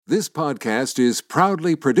This podcast is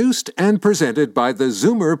proudly produced and presented by the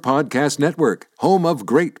Zoomer Podcast Network, home of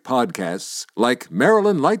great podcasts like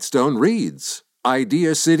Marilyn Lightstone Reads,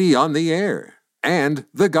 Idea City on the Air, and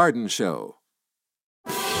The Garden Show.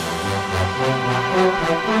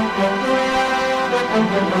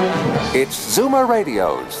 It's Zoomer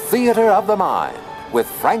Radio's Theater of the Mind with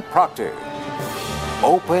Frank Proctor.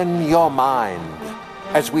 Open your mind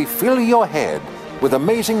as we fill your head with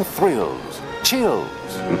amazing thrills, chills,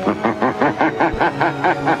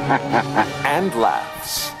 and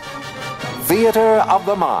laughs. Theater of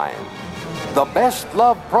the Mind. The best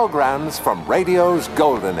love programs from radio's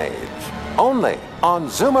golden age. Only on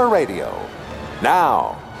Zoomer Radio.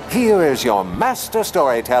 Now, here is your master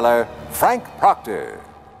storyteller, Frank Proctor.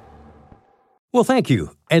 Well, thank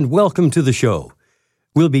you, and welcome to the show.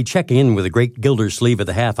 We'll be checking in with the great Gildersleeve at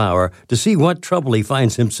the half hour to see what trouble he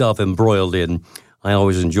finds himself embroiled in. I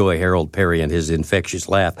always enjoy Harold Perry and his infectious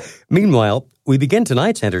laugh. Meanwhile, we begin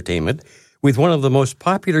tonight's entertainment with one of the most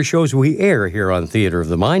popular shows we air here on Theater of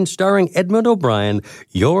the Mind, starring Edmund O'Brien,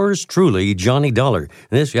 yours truly, Johnny Dollar.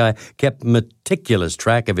 And this guy kept meticulous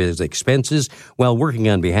track of his expenses while working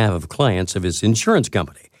on behalf of clients of his insurance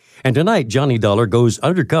company. And tonight, Johnny Dollar goes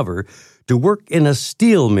undercover to work in a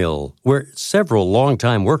steel mill where several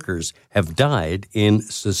longtime workers have died in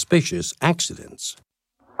suspicious accidents.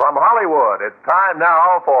 From Hollywood, it's time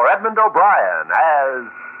now for Edmund O'Brien as...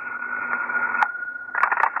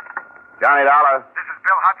 Johnny Dollar. This is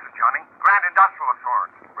Bill Hudson, Johnny. Grand Industrial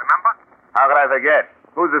Assurance. Remember? How could I forget?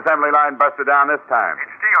 Whose assembly line busted down this time?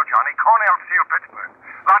 It's steel, Johnny. Cornell Steel, Pittsburgh.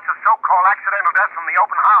 Lots of so-called accidental deaths from the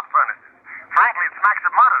open hearth furnaces. Frankly, it smacks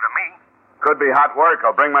of murder to me. Could be hot work.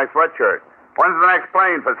 I'll bring my sweatshirt. When's the next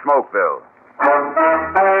plane for Smokeville?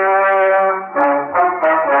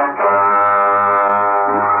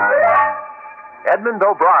 Edmund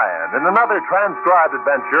O'Brien in another transcribed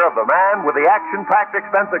adventure of the man with the action-packed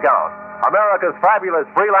expense account. America's fabulous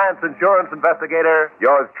freelance insurance investigator,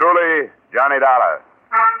 yours truly, Johnny Dollar.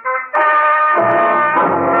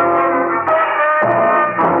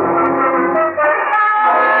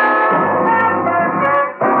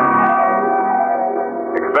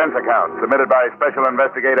 Expense account submitted by Special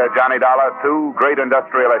Investigator Johnny Dollar to Great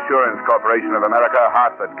Industrial Assurance Corporation of America,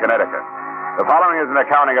 Hartford, Connecticut. The following is an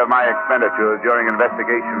accounting of my expenditures during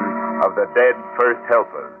investigation of the dead first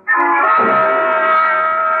helpers.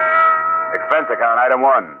 Expense account, item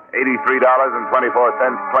 1,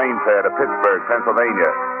 $83.24 plane fare to Pittsburgh,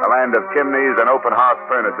 Pennsylvania, a land of chimneys and open hearth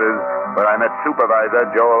furnaces where I met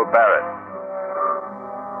Supervisor Joel Barrett.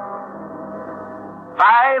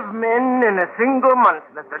 5 men in a single month,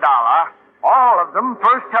 Mr. Dollar. All of them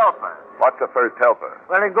first helpers. What's a first helper?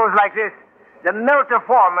 Well, it goes like this. The melter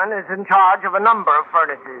foreman is in charge of a number of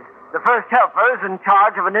furnaces. The first helper is in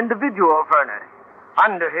charge of an individual furnace.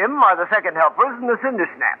 Under him are the second helpers and the cinder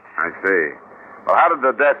snaps. I see. Well, how did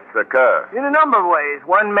the deaths occur? In a number of ways.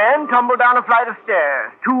 One man tumbled down a flight of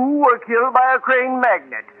stairs. 2 were killed by a crane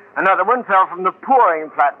magnet. Another one fell from the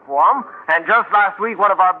pouring platform. And just last week,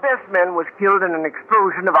 one of our best men was killed in an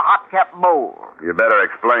explosion of a hot-cap bowl. You better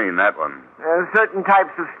explain that one. Certain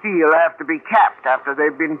types of steel have to be capped after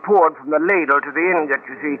they've been poured from the ladle to the ingot,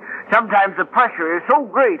 you see. Sometimes the pressure is so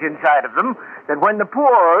great inside of them that when the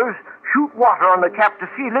pourers shoot water on the cap to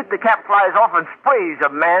seal it, the cap flies off and sprays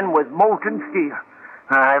a man with molten steel.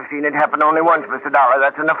 I've seen it happen only once, Mr. Dollar.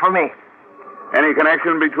 That's enough for me. Any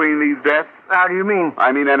connection between these deaths? How do you mean?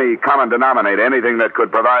 I mean any common denominator, anything that could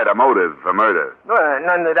provide a motive for murder.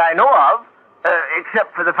 None that I know of,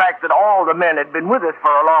 except for the fact that all the men had been with us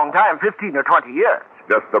for a long time, 15 or 20 years.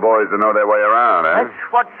 Just the boys to know their way around, eh? That's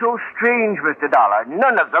what's so strange, Mr. Dollar.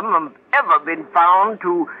 None of them have ever been found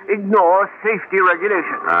to ignore safety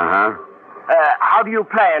regulations. Uh-huh. How do you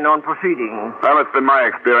plan on proceeding? Well, it's been my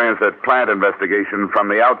experience that plant investigation from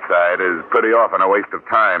the outside is pretty often a waste of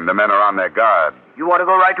time. The men are on their guard. You want to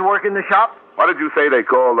go right to work in the shop? What did you say they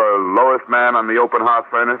call the lowest man on the open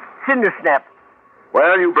hearth furnace? Cinder snap.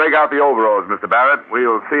 Well, you break out the overalls, Mr. Barrett.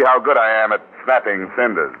 We'll see how good I am at snapping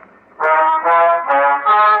cinders.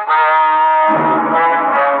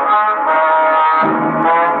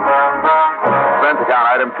 Expense account,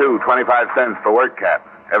 item 2, 25 cents for work cap.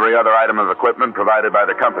 Every other item of equipment provided by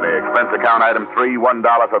the company. Expense account item 3,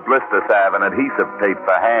 $1 for blister salve and adhesive tape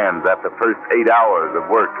for hands after first 8 hours of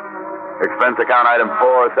work. Expense account item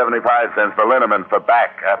 4, 75 cents for liniment for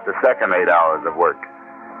back after second 8 hours of work.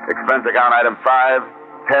 Expense account item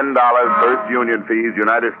 5, $10 first union fees,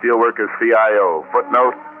 United Steelworkers CIO.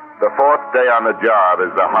 Footnote, the fourth day on the job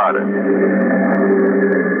is the hardest.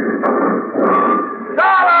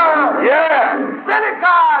 Dollar! Yeah!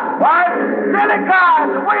 Silicon! What?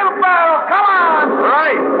 Silicon! Wheelbarrow! Come on!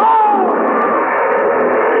 Right! Go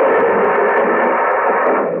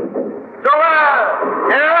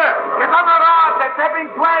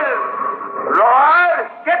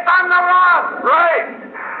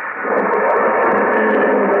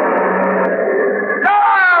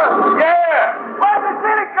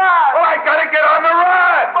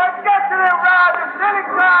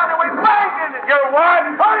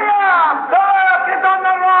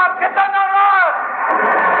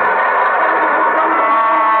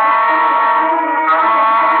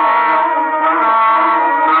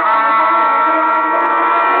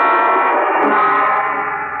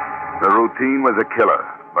Crane was a killer,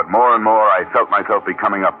 but more and more I felt myself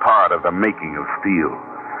becoming a part of the making of steel.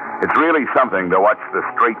 It's really something to watch the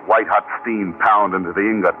straight white-hot steam pound into the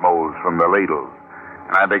ingot molds from the ladles.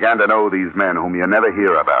 And I began to know these men whom you never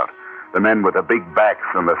hear about, the men with the big backs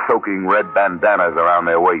and the soaking red bandanas around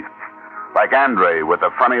their waists, like Andre with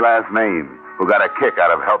the funny last name, who got a kick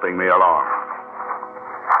out of helping me along.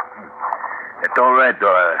 It's all right,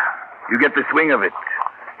 Dora. You get the swing of it.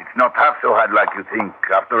 It's not half so hard like you think.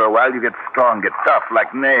 After a while, you get strong, get tough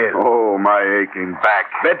like nails. Oh, my aching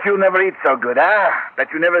back. Bet you never eat so good, huh?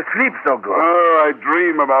 Bet you never sleep so good. Oh, I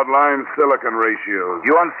dream about lime-silicon ratios.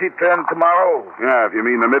 You on seat turn tomorrow? Yeah, if you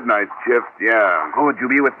mean the midnight shift, yeah. Good, you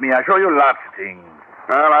be with me. I'll show you lots of things.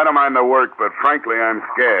 Well, I don't mind the work, but frankly, I'm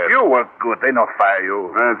scared. You work good. They not fire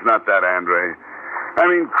you. It's not that, Andre. I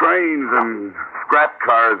mean cranes and scrap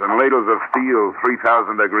cars and ladles of steel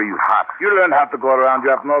 3,000 degrees hot. You learn how to go around, you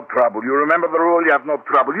have no trouble. You remember the rule, you have no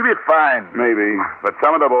trouble. You be fine. Maybe, but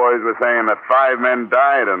some of the boys were saying that 5 men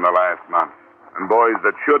died in the last month. And boys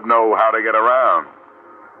that should know how to get around.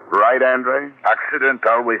 Right, Andre? Accident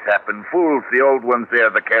always happen. Fools, the old ones, they are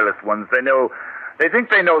the careless ones. They think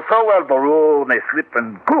they know so well the rule, and they slip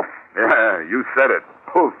and poof. Yeah, you said it.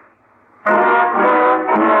 Poof.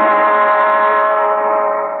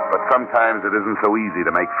 But sometimes it isn't so easy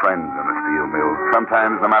to make friends in a steel mill.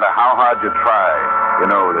 Sometimes, no matter how hard you try,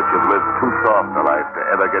 you know that you've lived too soft a life to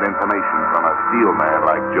ever get information from a steel man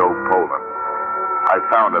like Joe Poland. I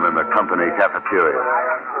found him in the company cafeteria.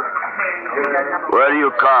 Where do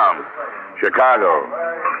you come? Chicago.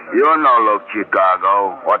 You no look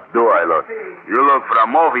Chicago. What do I look? You look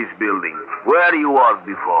from office building. Where you work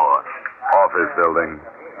before? Office building.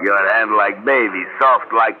 Your hand like baby,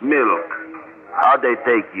 soft like milk. How'd they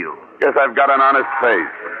take you? Guess I've got an honest face.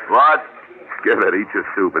 What? Give it. Eat your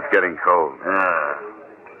soup. It's getting cold.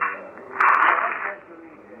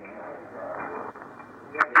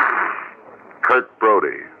 Kirk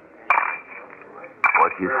Brody.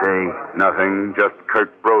 What you say? Nothing. Just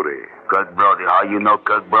Kirk Brody. Kirk Brody. How you know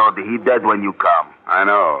Kirk Brody? He dead when you come. I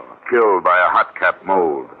know. Killed by a hot cap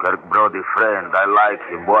mold. Kirk Brody friend. I like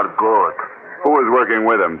him. Work good. Who was working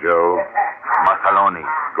with him, Joe? Masaloni.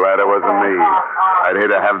 Glad it wasn't me. I'd hate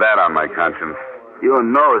to have that on my conscience. You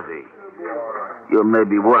nosy. You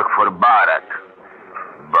maybe work for Barat.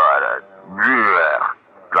 Barat.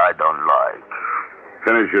 I don't like.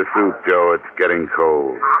 Finish your soup, Joe. It's getting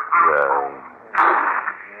cold.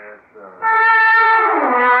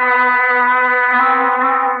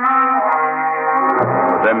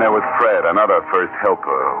 Then there was Fred, another first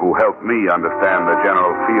helper, who helped me understand the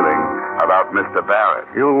general feeling about Mr. Barrett.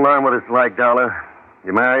 You'll learn what it's like, Dollar.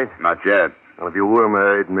 You married? Not yet. Well, if you were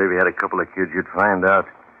married and maybe had a couple of kids, you'd find out.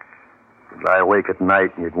 You'd lie awake at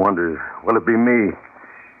night and you'd wonder, will it be me?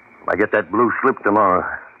 Will I get that blue slip tomorrow?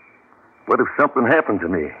 What if something happened to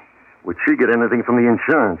me? Would she get anything from the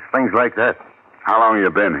insurance? Things like that. How long you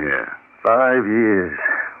been here? 5 years.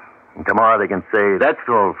 And tomorrow they can say, that's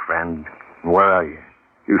all, friend. And where are you?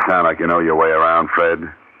 You sound like you know your way around, Fred.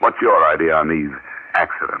 What's your idea on these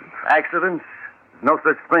accidents? Accidents? No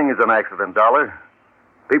such thing as an accident, Dollar.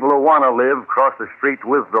 People who want to live cross the street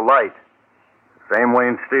with the light. Same way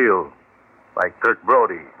in steel. Like Kirk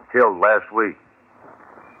Brody, killed last week.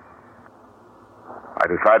 I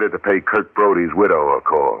decided to pay Kirk Brody's widow a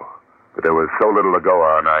call. But there was so little to go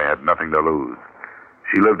on, I had nothing to lose.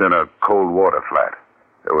 She lived in a cold water flat.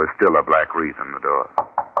 There was still a black wreath on the door.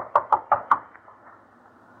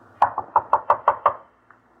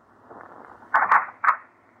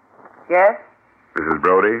 Yes? Mrs.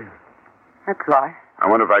 Brody? That's right. I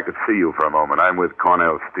wonder if I could see you for a moment. I'm with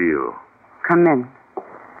Cornell Steel. Come in.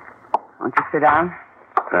 Won't you sit down?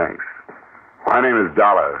 Thanks. My name is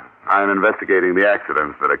Dollar. I'm investigating the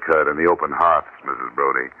accidents that occurred in the open hearths, Mrs.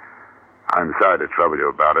 Brody. I'm sorry to trouble you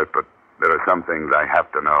about it, but there are some things I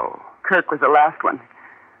have to know. Kirk was the last one.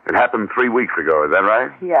 It happened 3 weeks ago, is that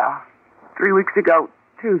right? Yeah. 3 weeks ago,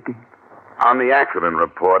 Tuesday. On the accident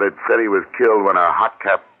report, it said he was killed when a hot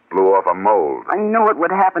cap blew off a mold. I knew it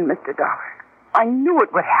would happen, Mr. Dollar. I knew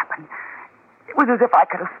it would happen. It was as if I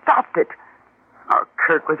could have stopped it. Oh,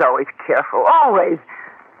 Kirk was always careful, always.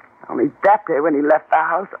 Only that day when he left the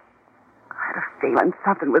house, I had a feeling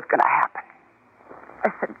something was going to happen.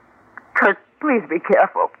 I said, Kirk, please be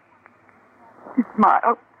careful. He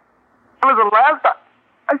smiled. It was the last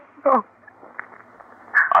I saw.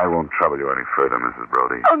 I won't trouble you any further, Mrs.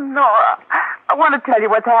 Brody. Oh, Nora, I want to tell you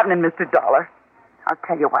what's happening, Mr. Dollar. I'll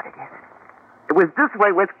tell you what it is. It was this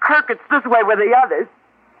way with Kirk, it's this way with the others.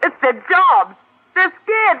 It's their jobs. They're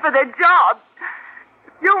scared for their jobs.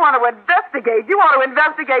 If you want to investigate, you want to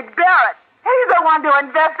investigate Barrett. He's the one to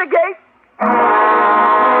investigate.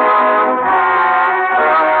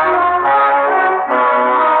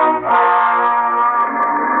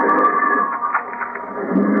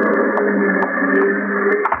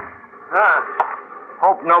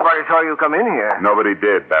 hope nobody saw you come in here. Nobody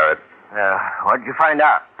did, Barrett. What'd you find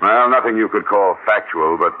out? Well, nothing you could call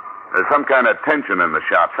factual, but there's some kind of tension in the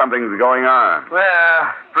shop. Something's going on.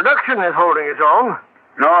 Well, production is holding its own.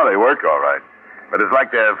 No, they work all right. But it's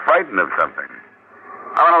like they're frightened of something.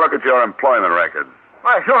 I want to look at your employment record.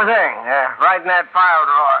 Why, sure thing. Right in that file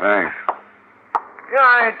drawer. Thanks. You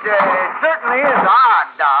know, it certainly is odd,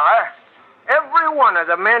 Dollar. Every one of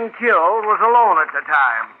the men killed was alone at the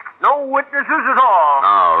time. No witnesses at all.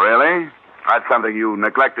 Oh, really? That's something you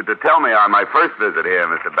neglected to tell me on my first visit here,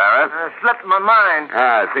 Mr. Barrett. Slipped my mind.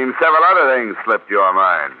 It seems several other things slipped your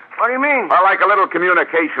mind. What do you mean? Well, like a little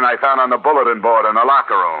communication I found on the bulletin board in the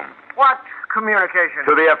locker room. What communication?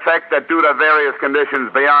 To the effect that due to various conditions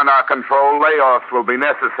beyond our control, layoffs will be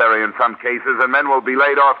necessary in some cases, and men will be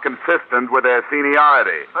laid off consistent with their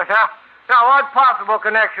seniority. Now, what possible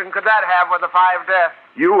connection could that have with the 5 deaths?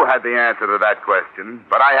 You had the answer to that question,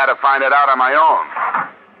 but I had to find it out on my own.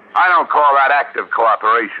 I don't call that active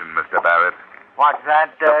cooperation, Mr. Barrett. What's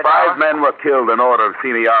that, The 5 men were killed in order of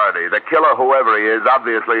seniority. The killer, whoever he is,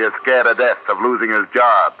 obviously is scared to death of losing his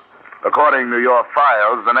job. According to your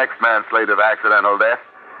files, the next man slated of accidental death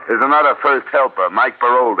is another first helper, Mike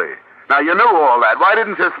Baroldi. Now, you knew all that. Why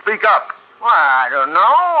didn't you speak up? Well, I don't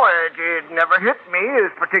know. It never hit me as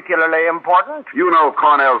particularly important. You know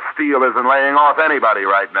Cornell Steel isn't laying off anybody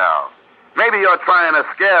right now. Maybe you're trying to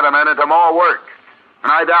scare the men into more work. And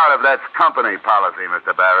I doubt if that's company policy,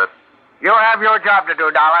 Mr. Barrett. You have your job to do,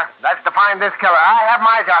 Dollar. That's to find this killer. I have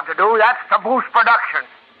my job to do. That's to boost production.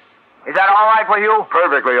 Is that all right with you?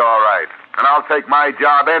 Perfectly all right. And I'll take my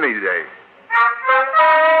job any day.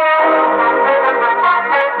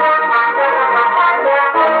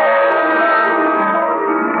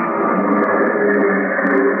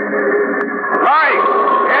 Mike!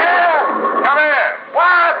 Yeah? Come here.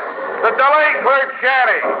 What? The delay clerk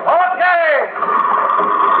shanty. Okay.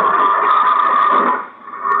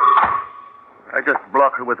 I just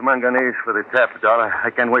block it with manganese for the tap, Dollar. I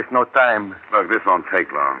can't waste no time. Look, this won't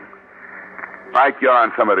take long. Mike, you're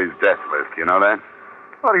on somebody's death list. You know that?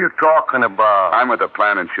 What are you talking about? I'm with the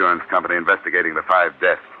Plan Insurance Company investigating the 5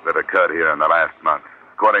 deaths that occurred here in the last month.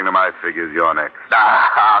 According to my figures, you're next.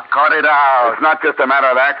 Cut it out. It's not just a matter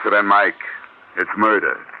of accident, Mike. It's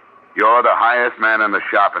murder. You're the highest man in the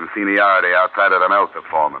shop in seniority outside of the Meltzer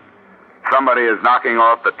foreman. Somebody is knocking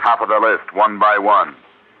off the top of the list one by one.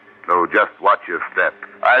 So just watch your step.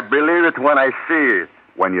 I believe it when I see it.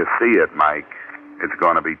 When you see it, Mike, it's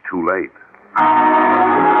going to be too late.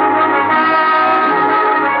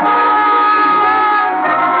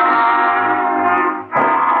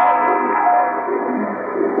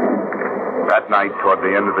 That night, toward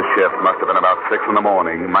the end of the shift, must have been about 6 in the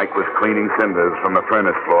morning, Mike was cleaning cinders from the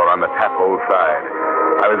furnace floor on the tap hole side.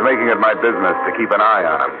 I was making it my business to keep an eye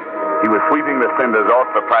on him. He was sweeping the cinders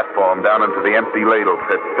off the platform down into the empty ladle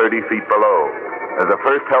pit 30 feet below. As a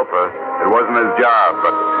first helper, it wasn't his job,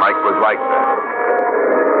 but Mike was like that.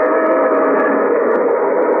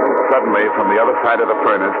 Suddenly, from the other side of the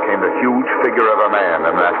furnace came the huge figure of a man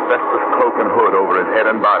in an asbestos cloak and hood over his head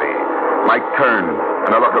and body. Mike turned,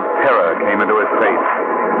 and a look of terror came into his face.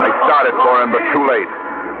 I started for him, but too late.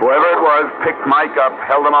 Whoever it was picked Mike up,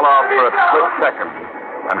 held him aloft for a split second,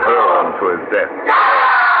 and hurled him to his death.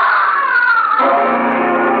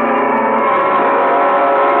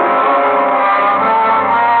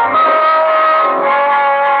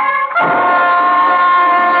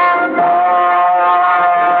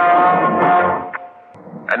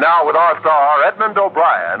 And now, with our star, Edmund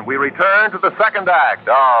O'Brien, we return to the second act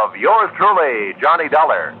of yours truly, Johnny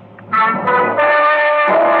Dollar.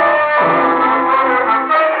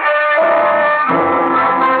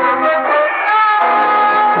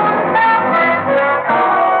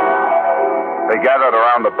 They gathered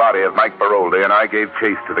around the body of Mike Baroldi, and I gave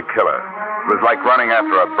chase to the killer. It was like running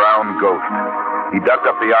after a brown ghost. He ducked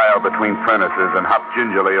up the aisle between furnaces and hopped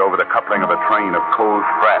gingerly over the coupling of a train of coal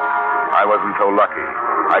scrap. I wasn't so lucky.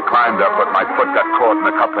 I climbed up, but my foot got caught in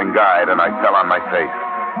the coupling guide, and I fell on my face.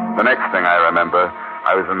 The next thing I remember,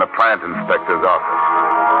 I was in the plant inspector's office.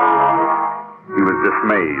 He was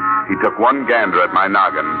dismayed. He took one gander at my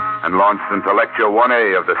noggin and launched into Lecture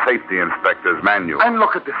 1A of the Safety Inspector's Manual. And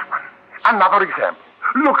look at this one. Another example.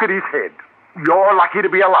 Look at his head. You're lucky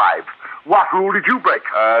to be alive. What rule did you break?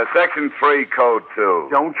 Section 3, Code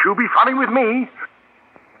 2. Don't you be funny with me.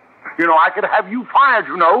 You know, I could have you fired,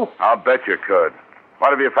 you know. I'll bet you could.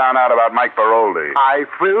 What have you found out about Mike Baroldi? I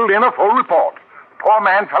filled in a full report. Poor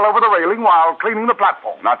man fell over the railing while cleaning the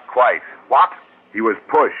platform. Not quite. What? He was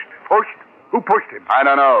pushed. Pushed? Who pushed him? I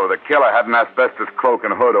don't know. The killer had an asbestos cloak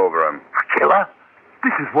and hood over him. A killer?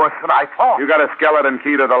 This is worse than I thought. You got a skeleton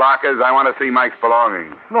key to the lockers? I want to see Mike's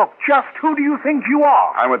belongings. Look, just who do you think you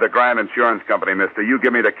are? I'm with the Grand Insurance Company, mister. You give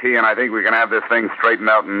me the key, and I think we can have this thing straightened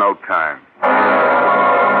out in no time.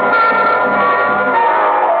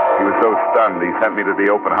 He was so stunned, he sent me to the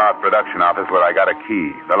Open Heart production office where I got a key.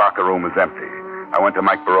 The locker room was empty. I went to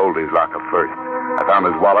Mike Baroldi's locker first. I found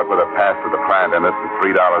his wallet with a pass to the plant in it and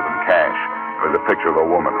 $3 in cash. There was a picture of a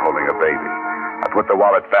woman holding a baby. I put the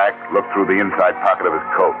wallet back, looked through the inside pocket of his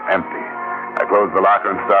coat. Empty. I closed the locker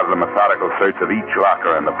and started a methodical search of each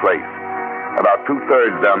locker in the place. About 2/3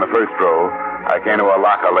 down the first row, I came to a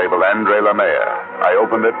locker labeled Andre Lemaire. I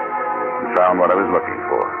opened it and found what I was looking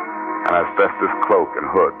for. An asbestos cloak and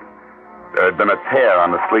hood. There had been a tear on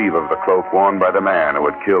the sleeve of the cloak worn by the man who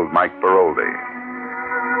had killed Mike Baroldi.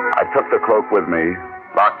 I took the cloak with me,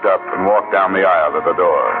 locked up, and walked down the aisle to the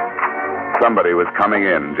door. Somebody was coming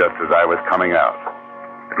in just as I was coming out.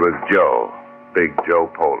 It was Joe, Big Joe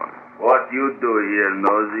Poland. What you do here,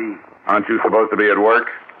 Nosy? Aren't you supposed to be at work?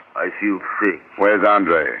 I feel sick. Where's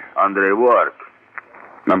Andre? Andre work.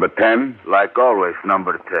 Number 10? Like always,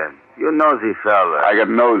 number 10. You nosy fella. I get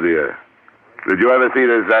nosier. Did you ever see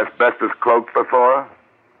this asbestos cloak before?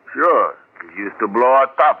 Sure. It used to blow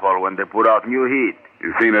out topple when they put out new heat.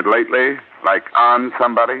 You seen it lately? Like on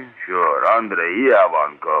somebody? Sure. Andre, he have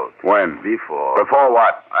on coat. When? Before. Before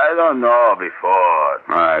what? I don't know. Before. All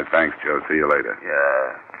right, thanks, Joe. See you later.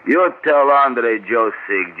 Yeah. You tell Andre Joe's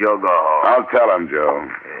sick. Joe go home. I'll tell him, Joe.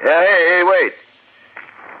 Hey, wait.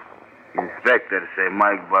 Inspector say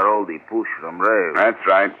Mike Baroldi pushed from rail. That's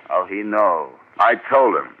right. How he know? I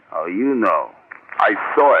told him. How you know? I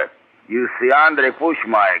saw it. You see Andre push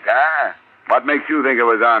Mike, huh? What makes you think it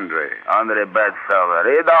was Andre? Andre bad fella.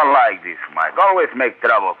 He don't like this Mike. Always make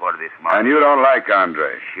trouble for this Mike. And you don't like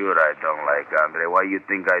Andre? Sure I don't like Andre. Why you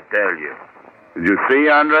think I tell you? Did you see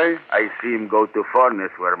Andre? I see him go to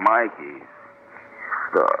furnace where Mike is.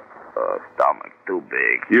 Stomach too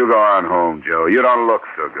big. You go on home, Joe. You don't look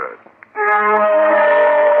so good. As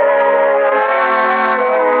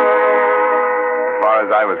far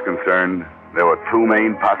as I was concerned, there were two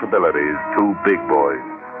main possibilities, two big boys.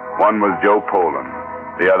 One was Joe Poland.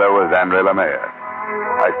 The other was Andre Lemaire.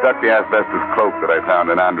 I stuck the asbestos cloak that I found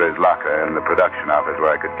in Andre's locker in the production office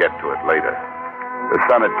where I could get to it later. The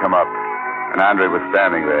sun had come up, and Andre was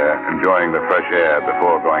standing there, enjoying the fresh air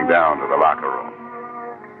before going down to the locker room.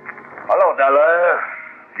 Hello, Dollar.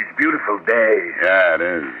 It's a beautiful day. Yeah, it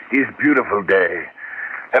is. It's a beautiful day.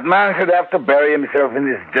 That man should have to bury himself in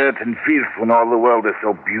this dirt and filth when all the world is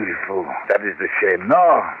so beautiful. That is the shame,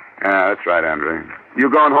 no? Yeah, that's right, Andre. You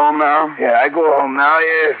going home now? Yeah, I go home now,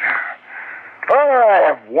 yes. Oh, I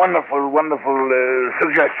have wonderful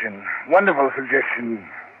suggestion. Wonderful suggestion.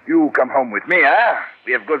 You come home with me, huh?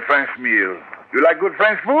 We have good French meal. You like good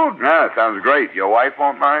French food? Yeah, sounds great. Your wife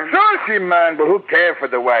won't mind? Sure she mind, but who cares for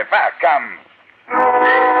the wife? Come.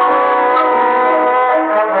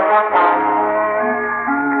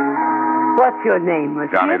 What's your name,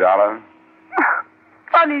 monsieur? Johnny Dollar?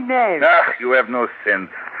 Funny name. You have no sense.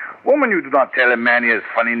 Woman, you do not tell a man he has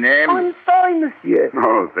funny name. I'm sorry, monsieur.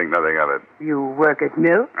 No, think nothing of it. You work at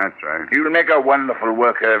mill? That's right. He will make a wonderful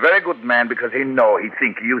worker. A very good man because he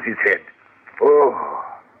think, he use his head. Oh,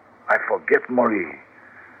 I forget, Marie.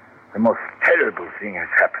 The most terrible thing has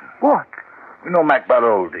happened. What? You know Mac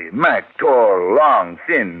Baroldi. Mac, tall, long,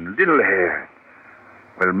 thin, little hair.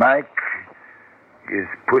 Well, Mike is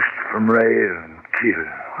pushed from rail and killed.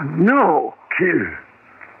 Oh, no. Killed.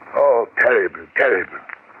 Oh, terrible, terrible.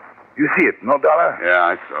 You see it, no, Dollar? Yeah,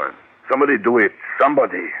 I saw it. Somebody do it.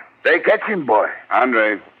 Somebody. They catch him, boy.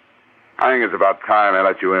 Andre, I think it's about time I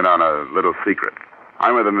let you in on a little secret.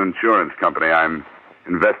 I'm with an insurance company. I'm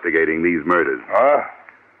investigating these murders. Huh?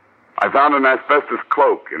 I found an asbestos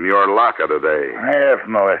cloak in your locker today. I have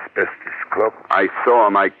no asbestos cloak. I saw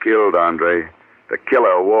him. I killed Andre. The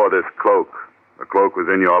killer wore this cloak. The cloak was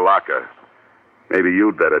in your locker. Maybe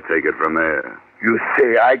you'd better take it from there. You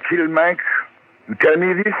say I killed Mike? You tell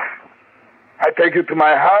me this? I take you to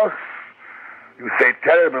my house. You say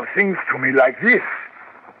terrible things to me like this.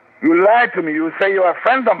 You lie to me. You say you're a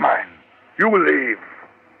friend of mine. You leave.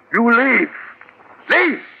 You leave.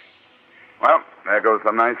 Leave. Well, there goes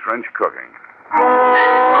some nice French cooking.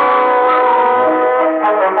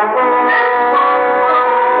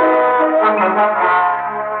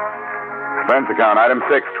 Expense account, item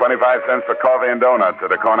 6, 25 cents for coffee and donuts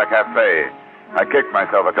at a corner cafe. I kicked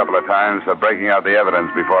myself a couple of times for breaking out the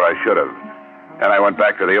evidence before I should have. Then I went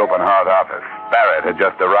back to the Open Heart office. Barrett had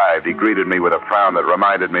just arrived. He greeted me with a frown that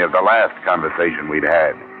reminded me of the last conversation we'd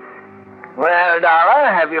had. Well, Dollar,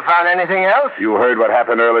 have you found anything else? You heard what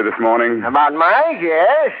happened early this morning? About Mike,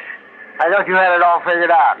 yes. I thought you had it all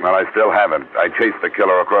figured out. Well, I still haven't. I chased the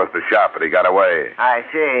killer across the shop, but he got away. I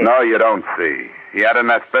see. No, you don't see. He had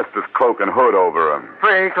an asbestos cloak and hood over him.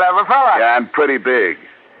 Pretty clever fella. Yeah, and pretty big.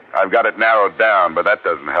 I've got it narrowed down, but that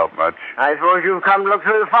doesn't help much. I suppose you've come to look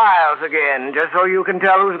through the files again, just so you can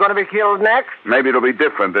tell who's going to be killed next? Maybe it'll be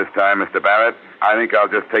different this time, Mr. Barrett. I think I'll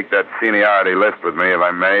just take that seniority list with me, if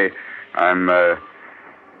I may. I'm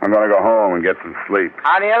going to go home and get some sleep.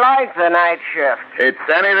 How do you like the night shift? It's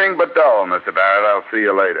anything but dull, Mr. Barrett. I'll see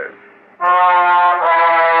you later.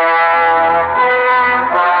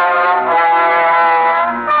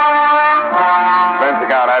 Expense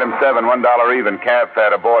account item 7, $1 even cab fare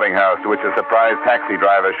at a boarding house to which a surprised taxi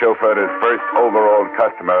driver chauffeured his first overalled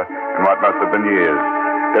customer in what must have been years.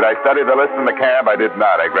 Did I study the list in the cab? I did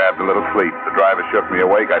not. I grabbed a little sleep. The driver shook me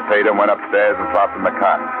awake. I paid him, went upstairs, and flopped in the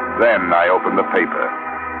cot. Then I opened the paper.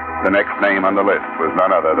 The next name on the list was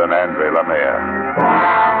none other than Andre Lemire.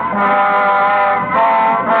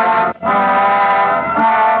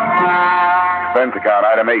 Expense account,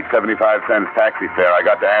 item 8, 75 cents taxi fare. I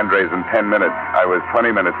got to Andre's in 10 minutes. I was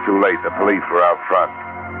 20 minutes too late. The police were out front.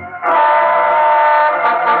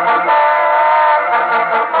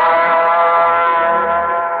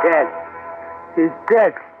 Dead. He's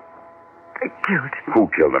dead. I killed him. Who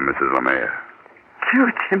killed him, Mrs. Lemire?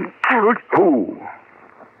 Killed him. Killed him. Who?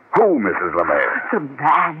 Who, Mrs. Lemire? The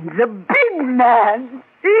man. The big man.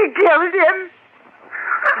 He killed him.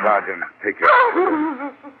 Sergeant, take care of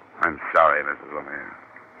him. I'm sorry, Mrs.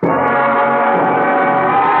 Lemire.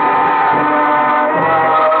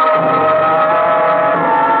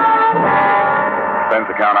 Expense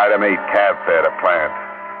account item 8, cab fare to plant.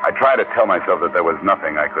 I tried to tell myself that there was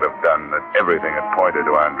nothing I could have done, that everything had pointed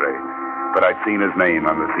to Andre. But I'd seen his name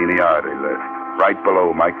on the seniority list, right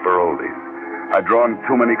below Mike Baroldi's. I'd drawn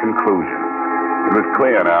too many conclusions. It was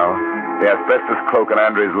clear now. The asbestos cloak in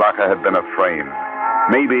Andre's locker had been a frame.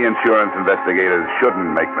 Maybe insurance investigators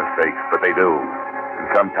shouldn't make mistakes, but they do. And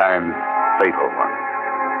sometimes fatal ones.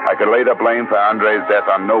 I could lay the blame for Andre's death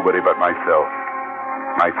on nobody but myself.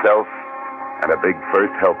 Myself and a big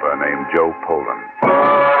first helper named Joe Poland.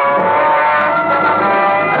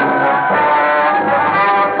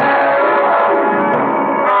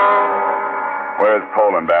 Where's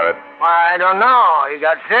Poland, Barrett? Why, I don't know. He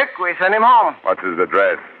got sick. We sent him home. What's his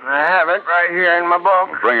address? I have it right here in my book.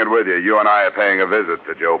 Well, bring it with you. You and I are paying a visit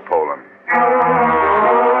to Joe Poland.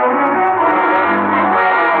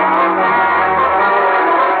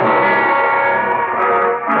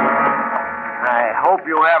 I hope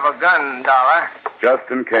you have a gun, Dollar. Just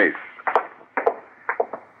in case.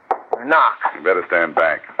 Knock. You better stand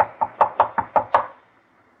back.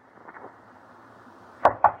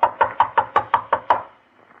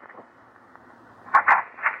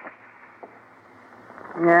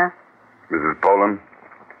 Yeah? Mrs. Poland?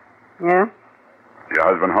 Yeah? Your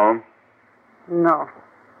husband home? No.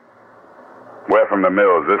 We're from the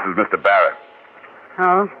mills. This is Mr. Barrett.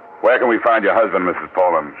 Oh? Where can we find your husband, Mrs.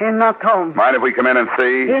 Poland? He's not home. Mind if we come in and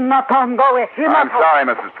see? He's not home. Go away. He's I'm not home. sorry,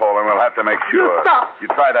 Mrs. Poland. We'll have to make sure. You stop. You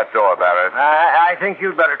try that door, Barrett. I think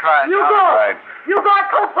you'd better try it. You Dollar. go. All right. You go. I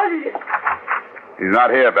call police. He's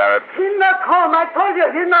not here, Barrett. He's not home. I told you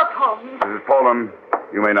he's not home. Mrs. Poland,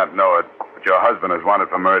 you may not know it, but your husband is wanted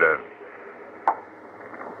for murder.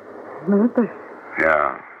 Murder?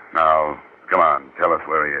 Yeah. Now, come on. Tell us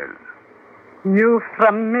where he is. You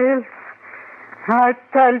from Mills? I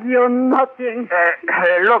tell you nothing.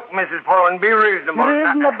 Look, Mrs. Poland, be reasonable.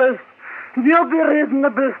 Reasonable. You be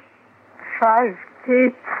reasonable. 5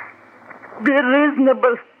 feet. Be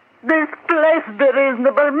reasonable. This place be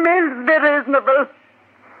reasonable. Mills be reasonable.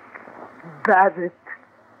 Babbitt.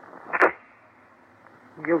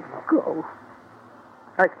 You go.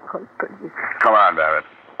 I call police. Come on, Barrett.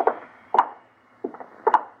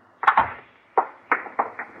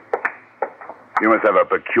 You must have a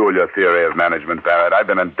peculiar theory of management, Barrett. I've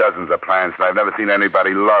been in dozens of plants, and I've never seen anybody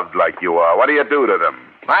loved like you are. What do you do to them?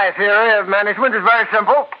 My theory of management is very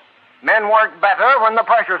simple. Men work better when the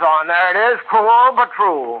pressure's on. There it is, cruel but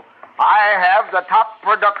true. I have the top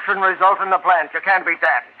production result in the plant. You can't beat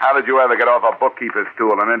that. How did you ever get off a bookkeeper's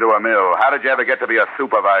stool and into a mill? How did you ever get to be a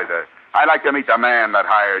supervisor? I'd like to meet the man that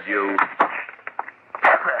hired you.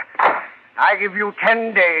 I give you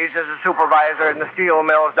 10 days as a supervisor in the steel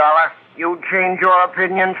mills, Dollar. You'd change your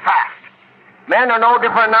opinions fast. Men are no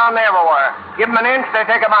different now than they ever were. Give them an inch, they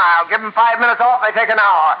take a mile. Give them 5 minutes off, they take an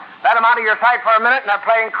hour. Let them out of your sight for a minute, and they're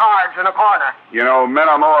playing cards in a corner. You know, men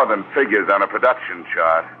are more than figures on a production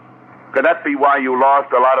chart. Could that be why you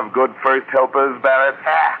lost a lot of good first helpers, Barrett?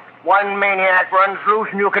 One maniac runs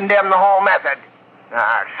loose, and you condemn the whole method.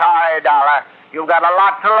 Sorry, Dollar. You've got a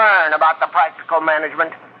lot to learn about the practical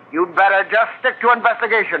management. you'd better just stick to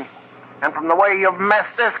investigation. And from the way you've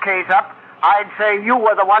messed this case up, I'd say you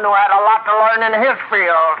were the one who had a lot to learn in his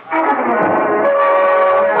field.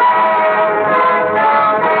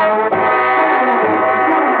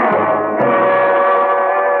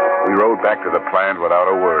 We rode back to the plant without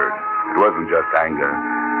a word. It wasn't just anger.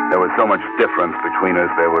 There was so much difference between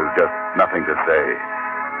us, there was just nothing to say.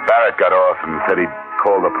 Barrett got off and said he'd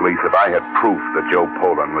call the police if I had proof that Joe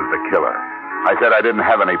Poland was the killer. I said I didn't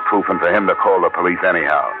have any proof and for him to call the police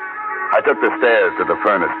anyhow. I took the stairs to the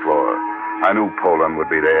furnace floor. I knew Poland would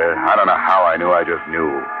be there. I don't know how I knew, I just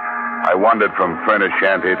knew. I wandered from furnace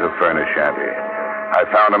shanty to furnace shanty. I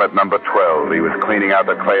found him at number 12. He was cleaning out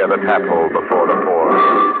the clay of the tap hole before the pour.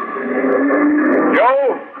 Joe?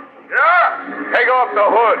 Yeah? Take off the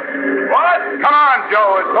hood. What? Come on,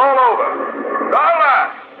 Joe. It's all over. Dollar.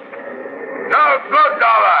 No good,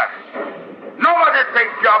 Dollar. Nobody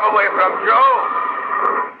takes job away from Joe.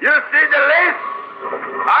 You see the list?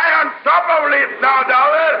 I on top of list now,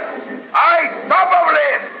 Dollar. I top of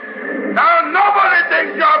list. Now nobody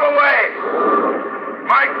takes job away.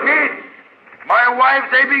 My kids, my wife,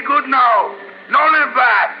 they be good now. No live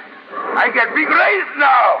bad. I get big raise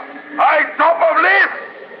now. I top of list.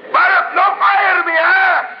 But if no fire me,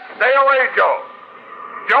 huh? Stay away, Joe.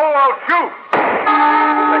 Joe, I'll shoot.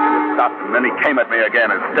 He stopped, and then he came at me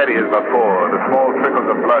again, as steady as before. The small trickles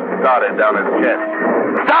of blood started down his chest.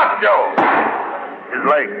 Stop, Joe. His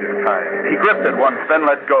leg this time. He gripped it once, then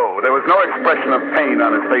let go. There was no expression of pain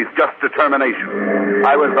on his face, just determination.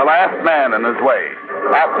 I was the last man in his way.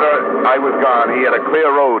 After I was gone, he had a clear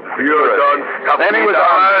road. You don't stop Then he me, was Dollar.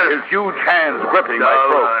 on, his huge hands gripping my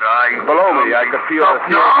throat. Below me, I could feel Stop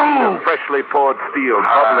a now. of freshly poured steel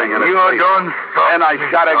bubbling in his You face. don't stop Then I me,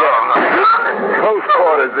 shot again. Dollar. Close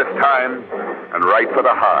quarters this time, and right for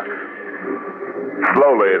the heart.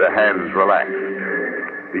 Slowly, the hands relaxed.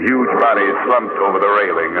 The huge body slumped over the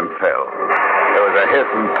railing and fell. There was a hiss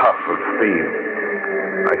and puff of steam.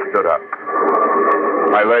 I stood up.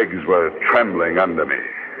 My legs were trembling under me.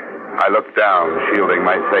 I looked down, shielding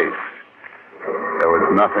my face. There was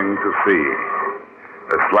nothing to see.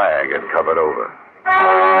 The slag had covered over.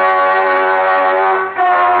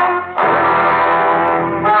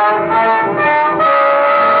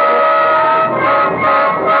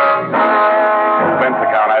 Expense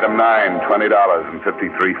account item 9,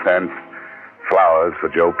 $20.53. Flowers for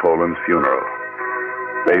Joe Poland's funeral.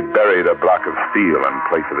 They buried a block of steel in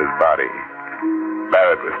place of his body.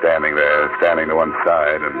 Barrett was standing there, standing to one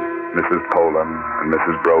side, and Mrs. Poland, and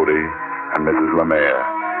Mrs. Brody, and Mrs. Lemare.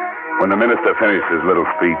 When the minister finished his little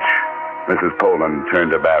speech, Mrs. Poland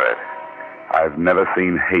turned to Barrett. I've never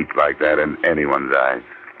seen hate like that in anyone's eyes.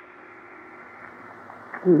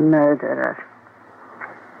 Murderer.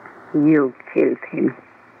 You killed him.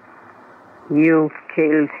 You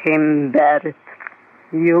killed him, Barrett.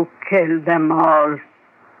 You killed them all.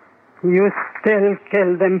 You still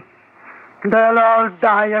kill them. They'll all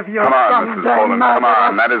die of your Come on, Mrs. Poland, come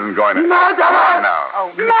on. That isn't going to... Murderer! Come on now. Oh,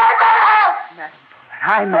 murderer! Madam Poland,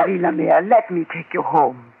 hi, Marie Lemire. Let me take you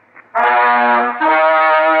home.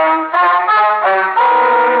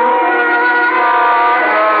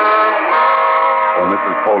 So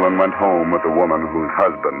Mrs. Poland went home with the woman whose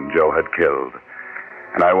husband Joe had killed.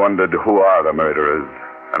 And I wondered, who are the murderers,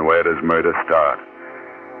 and where does murder start?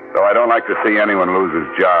 Though I don't like to see anyone lose his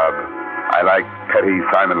job, I like petty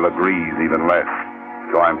Simon Legree's even less.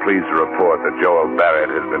 So I'm pleased to report that Joel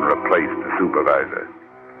Barrett has been replaced as supervisor.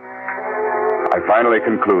 I finally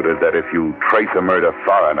concluded that if you trace a murder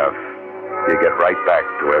far enough, you get right back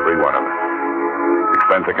to every one of us.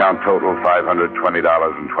 Expense account total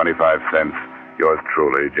 $520.25. Yours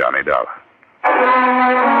truly, Johnny Dollar.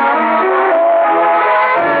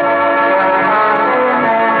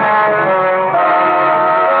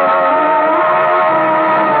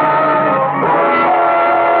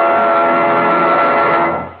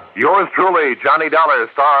 Yours truly, Johnny Dollar,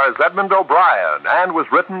 stars Edmund O'Brien and was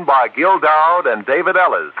written by Gil Dowd and David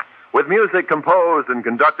Ellis, with music composed and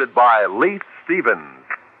conducted by Leith Stevens.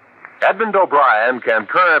 Edmund O'Brien can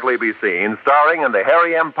currently be seen starring in the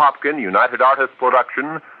Harry M. Popkin United Artists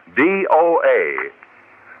production, DOA.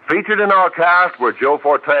 Featured in our cast were Joe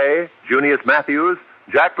Forte, Junius Matthews,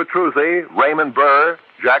 Jack Petruzzi, Raymond Burr,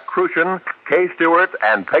 Jack Crucian, Kay Stewart,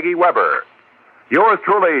 and Peggy Weber. Yours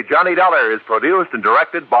truly, Johnny Dollar, is produced and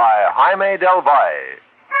directed by Jaime Del Valle.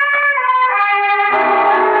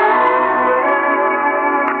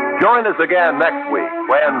 Join us again next week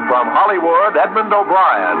when, from Hollywood, Edmund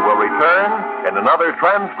O'Brien will return in another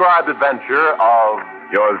transcribed adventure of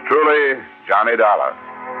Yours truly, Johnny Dollar.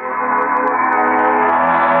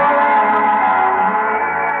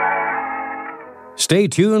 Stay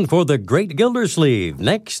tuned for The Great Gildersleeve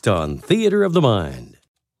next on Theater of the Mind.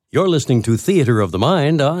 You're listening to Theater of the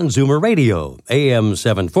Mind on Zoomer Radio, AM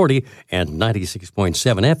 740 and 96.7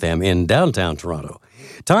 FM in downtown Toronto.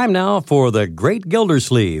 Time now for the Great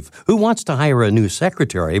Gildersleeve, who wants to hire a new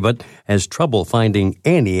secretary but has trouble finding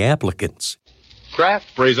any applicants.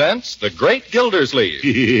 Kraft presents The Great Gildersleeve.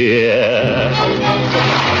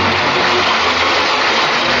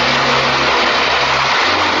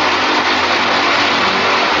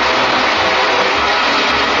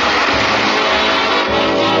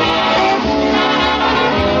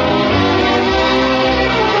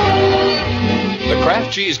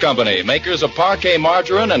 Cheese Company, makers of Parquet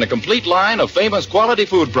margarine and a complete line of famous quality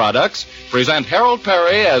food products, present Harold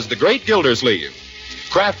Perry as the Great Gildersleeve.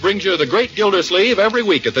 Kraft brings you the Great Gildersleeve every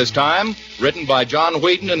week at this time, written by John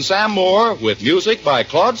Wheaton and Sam Moore, with music by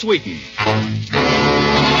Claude Sweeten.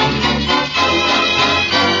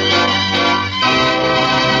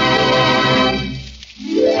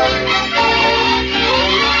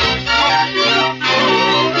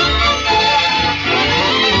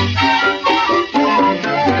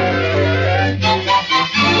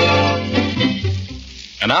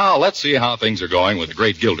 And now, let's see how things are going with the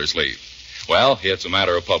Great Gildersleeve. Well, it's a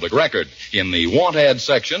matter of public record. In the want ad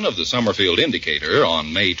section of the Summerfield Indicator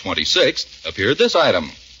on May 26th appeared this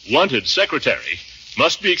item. Wanted secretary.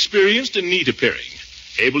 Must be experienced and neat appearing.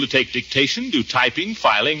 Able to take dictation, do typing,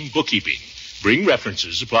 filing, bookkeeping. Bring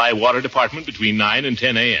references. Apply water department between 9 and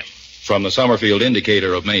 10 a.m. From the Summerfield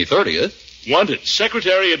Indicator of May 30th. Wanted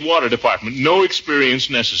secretary at water department. No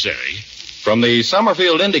experience necessary. From the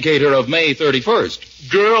Summerfield Indicator of May 31st.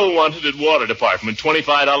 Girl wanted at water department,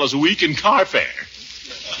 $25 a week in car fare.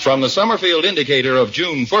 From the Summerfield Indicator of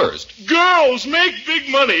June 1st. Girls make big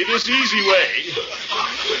money this easy way.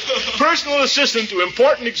 Personal assistant to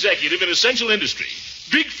important executive in essential industry.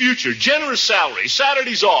 Big future, generous salary,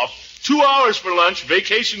 Saturdays off, 2 hours for lunch,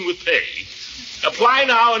 vacation with pay. Apply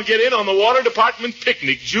now and get in on the water department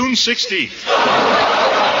picnic, June 16th.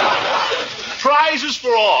 Prizes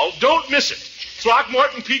for all. Don't miss it.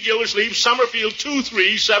 Throckmorton P. Gildersleeve, Summerfield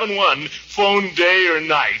 2371. Phone day or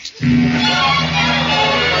night. Evening,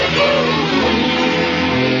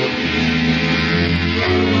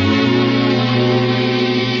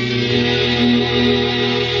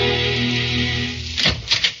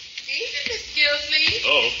 Miss Gildersleeve.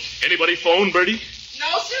 Oh, anybody phone, Bertie?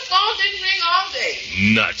 No, sir. Phone didn't ring all day.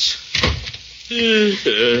 Nuts.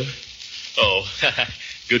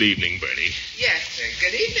 Good evening, Bertie. Yes, sir.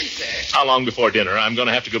 Good evening, sir. How long before dinner? I'm going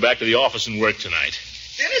to have to go back to the office and work tonight.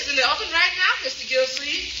 Dinner's in the oven right now, Mr.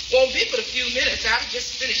 Gildersleeve. Won't be but a few minutes. I was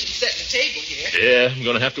just finishing setting the table here. Yeah, I'm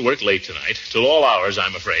going to have to work late tonight. Till all hours,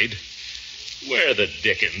 I'm afraid. Where the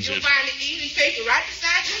dickens You'll is... find the evening paper right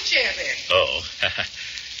beside your chair there. Oh.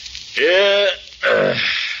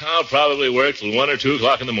 I'll probably work till 1 or 2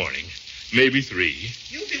 o'clock in the morning. Maybe 3.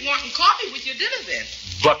 You'll be wanting coffee with your dinner then.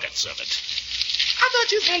 Buckets of it. I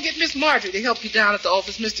thought you were going to get Miss Marjorie to help you down at the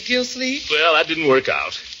office, Mr. Gildersleeve. Well, that didn't work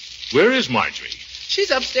out. Where is Marjorie?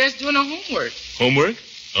 She's upstairs doing her homework. Homework?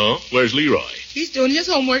 Oh, where's Leroy? He's doing his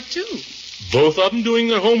homework, too. Both of them doing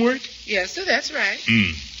their homework? Yes, sir, that's right.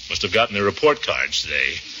 Must have gotten their report cards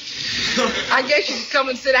today. I guess you can come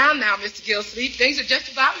and sit down now, Mr. Gildersleeve. Things are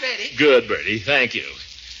just about ready. Good, Bertie. Thank you.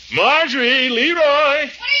 Marjorie, Leroy.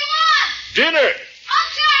 What do you want? Dinner. Okay.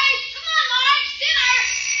 Come on, Marge. Dinner.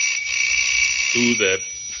 Who that?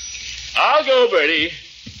 I'll go, Bertie.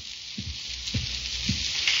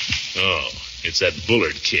 Oh, it's that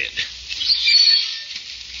Bullard kid.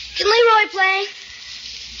 Can Leroy play?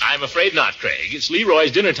 I'm afraid not, Craig. It's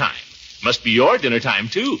Leroy's dinner time. Must be your dinner time,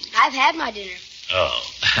 too. I've had my dinner. Oh.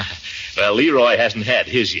 Well, Leroy hasn't had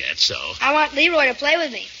his yet, so... I want Leroy to play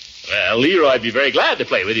with me. Well, Leroy'd be very glad to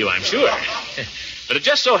play with you, I'm sure. But it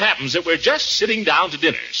just so happens that we're just sitting down to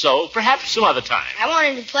dinner, so perhaps some other time. I want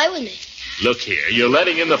him to play with me. Look here, you're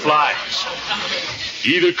letting in the flies.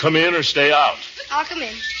 Either come in or stay out. I'll come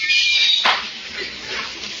in.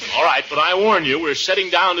 All right, but I warn you, we're sitting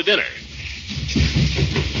down to dinner.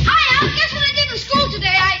 Hi, Al. Guess what I did in school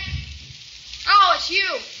today? Oh, it's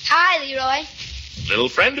you. Hi, Leroy. Little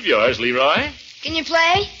friend of yours, Leroy. Can you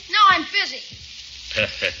play? No, I'm busy.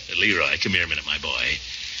 Leroy, come here a minute, my boy.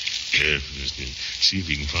 Just see if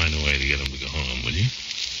you can find a way to get him to go home, will you?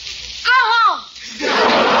 Go home.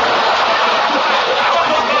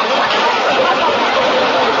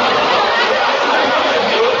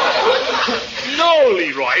 No,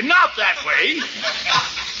 Leroy, not that way.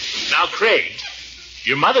 Now, Craig,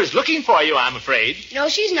 your mother's looking for you, I'm afraid. No,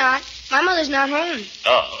 she's not. My mother's not home.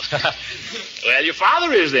 Oh. Well, your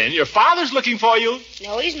father is then. Your father's looking for you.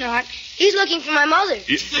 No, he's not. He's looking for my mother.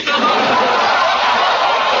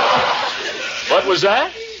 What was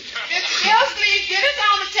that? Mr. Gildersleeve, dinner's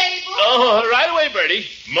on the table. Oh, right away, Bertie.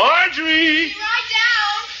 Marjorie! Be right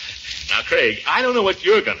down. Now, Craig, I don't know what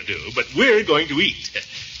you're going to do, but we're going to eat.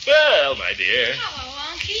 Well, my dear. Hello,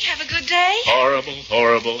 Unky. Have a good day?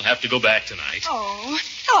 Horrible. Have to go back tonight. Oh,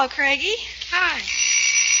 hello, Craigie. Hi.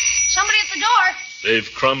 Somebody at the door.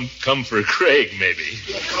 They've come for Craig, maybe.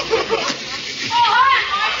 Oh, hi.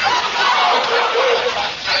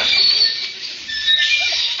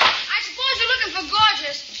 I suppose you're looking for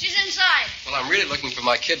Gorgeous. She's inside. Well, I'm really looking for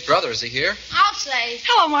my kid brother. Is he here? Outside.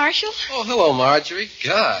 Hello, Marshall. Oh, hello, Marjorie.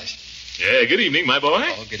 Gosh. Yeah, good evening, my boy.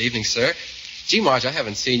 Oh, good evening, sir. Gee, Marge, I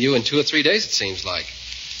haven't seen you in 2 or 3 days, it seems like.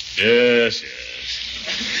 Yes.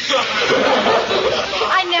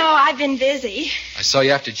 I know, I've been busy. I saw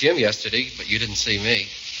you after gym yesterday, but you didn't see me.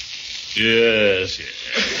 Yes.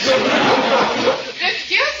 Mr.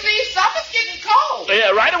 Gildersleeve, supper's getting cold.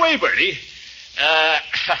 Yeah, right away, Bertie.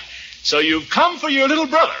 So you've come for your little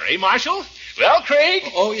brother, eh, Marshall? Well,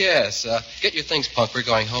 Craig? Oh, yes. Get your things, Punk. We're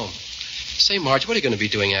going home. Say, Marge, what are you going to be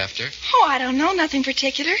doing after? Oh, I don't know. Nothing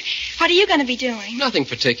particular. What are you going to be doing? Nothing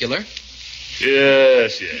particular.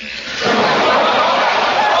 Yes.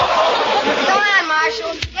 Go on,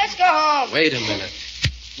 Marshall. Let's go home. Wait a minute.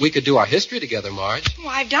 We could do our history together, Marge. Well,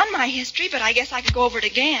 I've done my history, but I guess I could go over it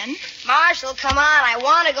again. Marshall, come on. I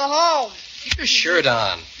want to go home. Keep your shirt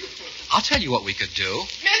on. I'll tell you what we could do.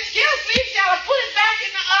 Miss Gildersleeve, shall I put it back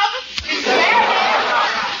in the oven?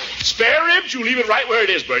 Spare ribs? You leave it right where it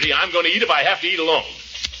is, Bertie. I'm going to eat if I have to eat alone.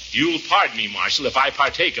 You'll pardon me, Marshall, if I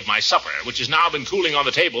partake of my supper, which has now been cooling on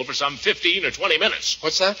the table for some 15 or 20 minutes.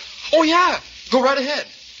 What's that? Oh, yeah. Go right ahead.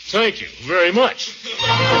 Thank you very much.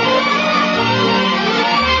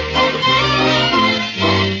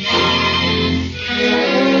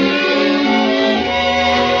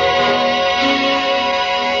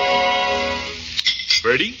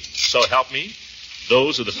 Bertie, so help me.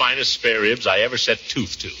 Those are the finest spare ribs I ever set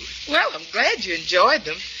tooth to. Well, I'm glad you enjoyed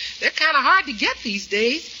them. They're kind of hard to get these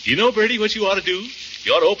days. You know, Bertie, what you ought to do?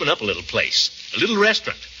 You ought to open up a little place, a little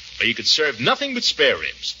restaurant, where you could serve nothing but spare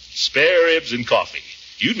ribs. Spare ribs and coffee.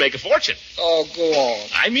 You'd make a fortune. Oh, go on.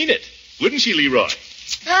 I mean it. Wouldn't she, Leroy?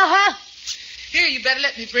 Uh-huh. Here, you better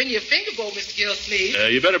let me bring you a finger bowl, Mr. Gildersleeve.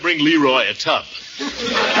 You better bring Leroy a tub.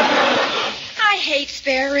 I hate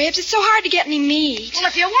spare ribs. It's so hard to get any meat. Well,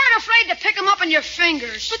 if you weren't afraid to pick them up in your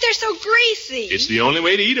fingers. But they're so greasy. It's the only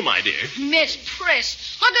way to eat them, my dear. Miss Priss,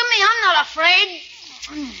 look at me. I'm not afraid.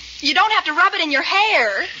 You don't have to rub it in your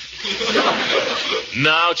hair.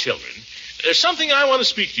 Now, children, there's something I want to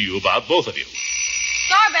speak to you about, both of you.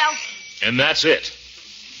 Doorbell. And that's it.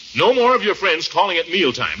 No more of your friends calling at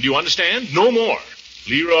mealtime. Do you understand? No more.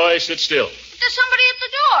 Leroy, sit still. There's somebody at the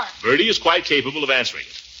door. Bertie is quite capable of answering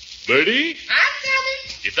it. Bertie? I'm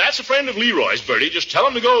coming. If that's a friend of Leroy's, Bertie, just tell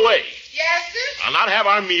him to go away. Yes, sir? I'll not have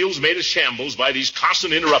our meals made as shambles by these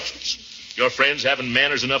constant interruptions. Your friends haven't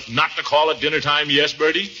manners enough not to call at dinner time, yes,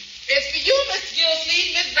 Bertie? It's for you, Mr.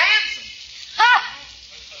 Gildersleeve, Miss Ransom.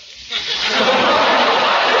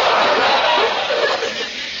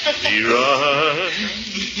 Leroy.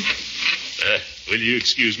 Will you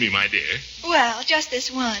excuse me, my dear? Well, just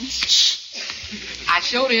this once. I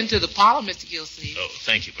showed her into the parlor, Mr. Gildersleeve. Oh,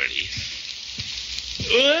 thank you, Bertie.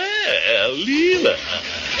 Well, Leela.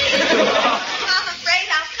 I'm afraid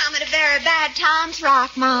I've come at a very bad time,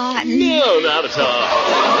 Throckmorton. No, not at all.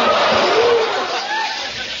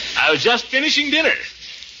 I was just finishing dinner.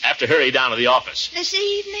 Have to hurry down to the office. This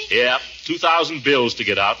evening? Yep, 2,000 bills to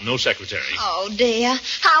get out, no secretary. Oh, dear.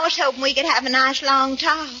 I was hoping we could have a nice long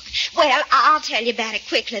talk. Well, I'll tell you about it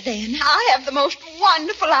quickly then. I have the most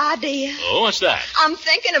wonderful idea. Oh, what's that? I'm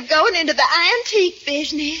thinking of going into the antique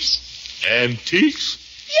business. Antiques?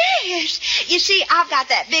 Yes. You see, I've got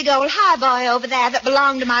that big old highboy over there that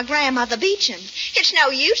belonged to my grandmother Beecham. It's no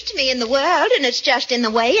use to me in the world, and it's just in the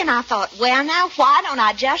way, and I thought, well, now, why don't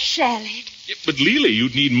I just sell it? Yeah, but, Leela,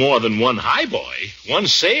 you'd need more than one highboy. One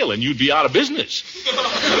sale, and you'd be out of business.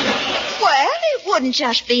 Well, it wouldn't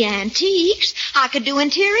just be antiques. I could do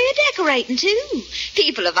interior decorating, too.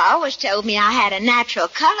 People have always told me I had a natural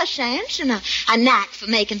color sense and a knack for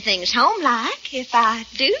making things homelike, if I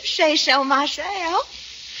do say so myself.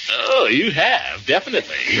 Oh, you have,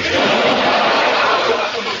 definitely.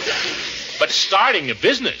 But starting a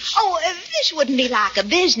business. Oh, this wouldn't be like a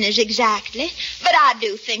business exactly. But I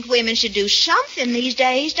do think women should do something these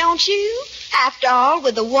days, don't you? After all,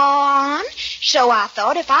 with the war on. So I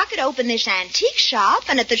thought if I could open this antique shop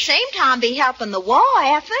and at the same time be helping the war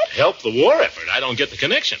effort. Help the war effort? I don't get the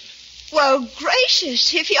connection. Well,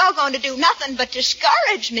 gracious, if you're going to do nothing but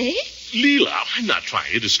discourage me. Leela, I'm not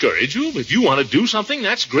trying to discourage you. If you want to do something,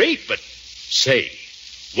 that's great. But say,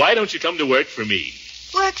 Why don't you come to work for me?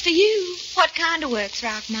 Work for you? What kind of work,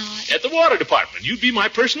 Throckmorton? At the water department. You'd be my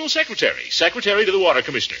personal secretary. Secretary to the water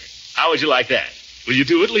commissioner. How would you like that? Will you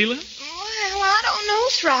do it, Leela? Well, I don't know,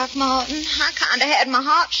 Throckmorton. I kind of had my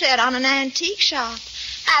heart set on an antique shop.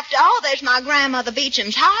 After all, there's my grandmother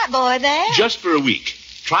Beecham's highboy there. Just for a week.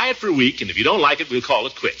 Try it for a week, and if you don't like it, we'll call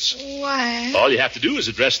it quits. Well... All you have to do is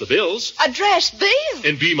address the bills. Address bills?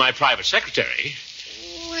 And be my private secretary.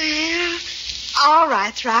 Well, all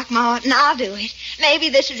right, Throckmorton, I'll do it. Maybe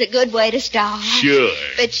this is a good way to start. Sure.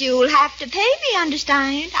 But you'll have to pay me,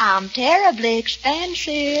 understand? I'm terribly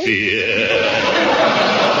expensive. Yeah.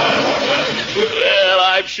 Well,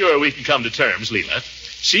 I'm sure we can come to terms, Leela.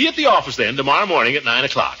 See you at the office then tomorrow morning at 9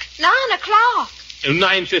 o'clock. 9 o'clock?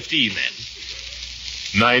 9:15 then.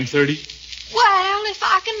 9:30? Well, if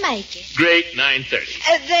I can make it. Great,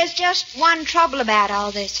 9:30. There's just one trouble about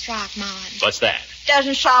all this, Throckmorton. What's that?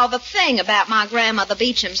 Doesn't solve a thing about my grandmother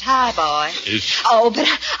Beecham's highboy. Oh, but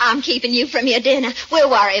I'm keeping you from your dinner. We'll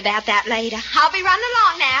worry about that later. I'll be running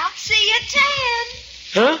along now. See you at 10.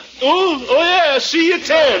 Huh? Oh, yeah, see you at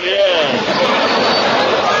 10, yeah.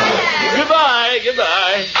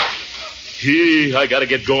 Goodbye. I gotta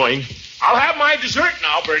get going. I'll have my dessert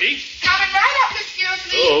now, Bertie. Coming right up, Miss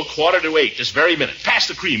Gildersleeve. Oh, 7:45, this very minute. Pass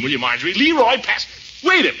the cream, will you, Marjorie? Leroy, pass...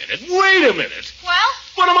 Wait a minute. Well?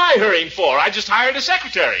 What am I hurrying for? I just hired a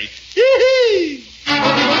secretary. Hee-hee!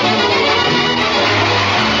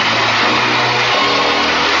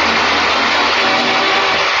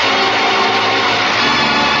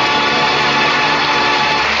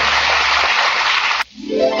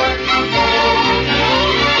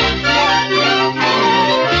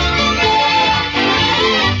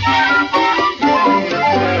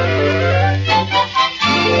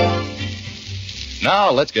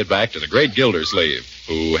 Now, let's get back to the great Gildersleeve,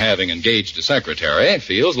 who, having engaged a secretary,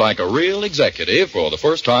 feels like a real executive for the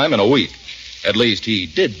first time in a week. At least he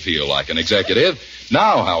did feel like an executive.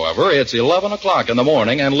 Now, however, it's 11 o'clock in the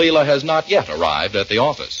morning, and Leela has not yet arrived at the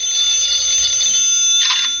office.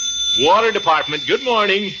 Water department, good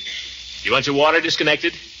morning. You want your water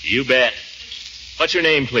disconnected? You bet. What's your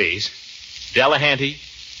name, please? Delahanty?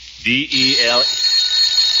 D-E-L...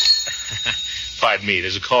 Pardon me,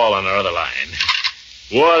 there's a call on our other line.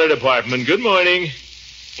 Water department, good morning.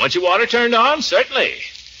 Want your water turned on? Certainly.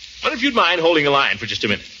 Wonder if you'd mind holding the line for just a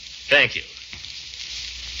minute. Thank you.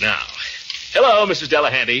 Now, hello, Mrs.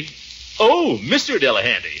 Delahanty. Oh, Mr.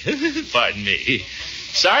 Delahanty. Pardon me.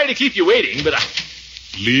 Sorry to keep you waiting, but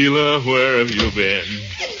Leela, where have you been?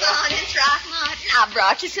 Good morning, Throckmorton. I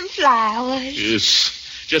brought you some flowers.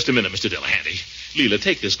 Yes. Just a minute, Mr. Delahanty. Leela,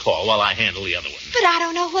 take this call while I handle the other one. But I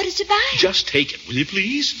don't know what it's about. Just take it, will you,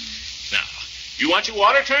 please? Now, you want your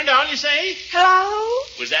water turned on, you say? Hello?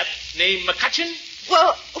 Was that name McCutcheon?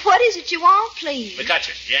 Well, what is it you want, please?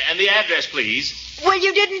 McCutcheon, yeah, and the address, please. Well,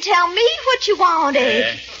 you didn't tell me what you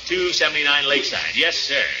wanted. 279 Lakeside, yes,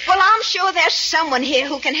 sir. Well, I'm sure there's someone here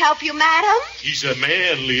who can help you, madam. He's a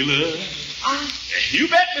man, Leela. You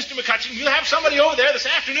bet, Mr. McCutcheon. We'll have somebody over there this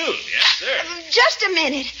afternoon. Yes, sir. Just a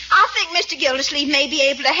minute. I think Mr. Gildersleeve may be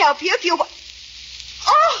able to help you if you...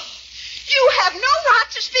 Oh! You have no right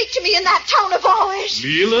to speak to me in that tone of voice.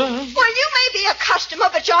 Leela? Well, you may be a customer,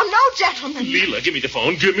 but you're no gentleman. Leela, give me the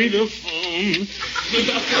phone. Give me the phone.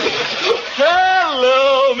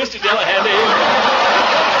 Hello, Mr. Delahanty.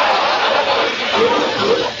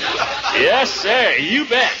 Yes, sir. You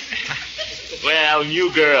bet. Well,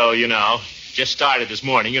 new girl, you know. Just started this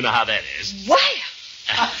morning. You know how that is. Well.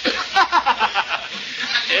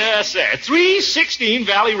 Yes, sir. 316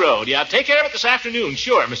 Valley Road. Yeah, take care of it this afternoon.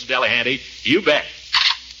 Sure, Mr. Delahanty. You bet.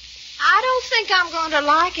 I don't think I'm going to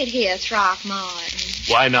like it here, Throckmorton.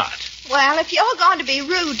 Why not? Well, if you're going to be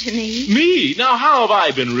rude to me... Me? Now, how have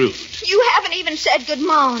I been rude? You haven't even said good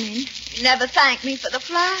morning. You never thanked me for the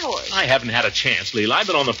flowers. I haven't had a chance, Leela. I've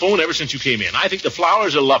been on the phone ever since you came in. I think the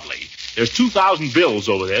flowers are lovely. There's 2,000 bills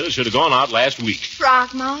over there that should have gone out last week.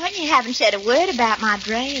 Throckmorton, you haven't said a word about my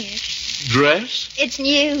dress. Dress? It's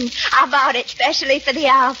new. I bought it specially for the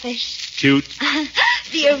office. Cute.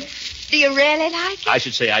 Do you really like it? I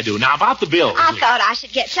should say I do. Now, about the bills. I thought I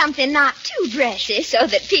should get something not too dressy so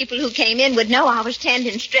that people who came in would know I was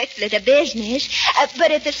tending strictly to business.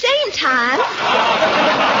 But at the same time,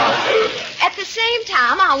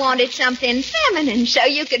 I wanted something feminine so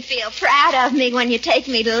you could feel proud of me when you take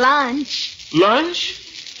me to lunch. Lunch?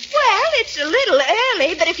 Well, it's a little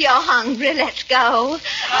early, but if you're hungry, let's go.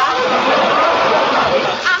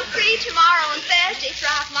 I'm free tomorrow and Thursday,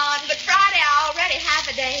 Throckmorton, but Friday I already have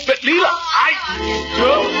a day. But, Leela,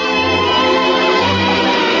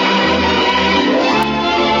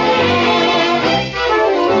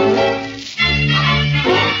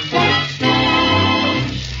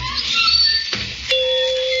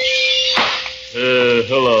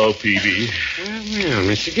 Hello, Peavy. Well,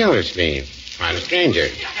 Mr. Gildersleeve. Quite a stranger.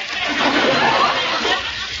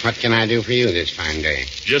 What can I do for you this fine day?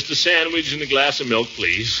 Just a sandwich and a glass of milk,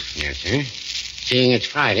 please. Yes, sir. Seeing it's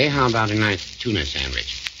Friday, how about a nice tuna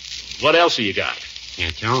sandwich? What else have you got?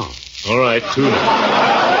 That's all. All right, tuna.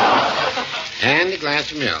 And a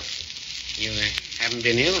glass of milk. You haven't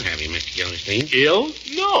been ill, have you, Mr. Gildersleeve? Ill?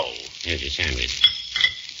 No. Here's your sandwich.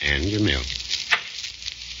 And your milk.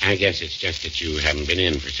 I guess it's just that you haven't been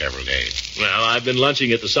in for several days. Well, I've been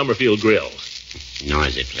lunching at the Summerfield Grill.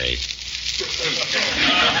 Noisy place.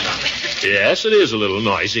 Yes, it is a little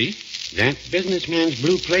noisy. That businessman's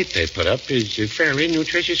blue plate they put up is a fairly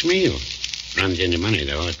nutritious meal. Runs into money,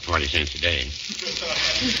 though, at 40 cents a day.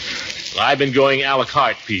 Well, I've been going a la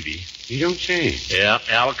carte, Peavy. You don't say. Yeah,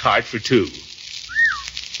 a la carte for two.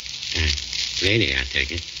 Lady, I take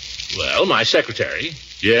it. Well, my secretary.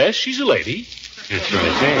 Yes, she's a lady. That's what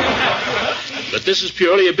I say. But this is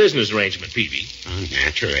purely a business arrangement, Peavy. Oh,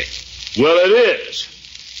 naturally. Well, it is.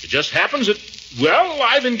 It just happens that, well,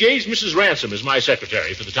 I've engaged Mrs. Ransom as my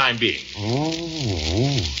secretary for the time being.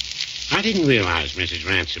 Oh. I didn't realize Mrs.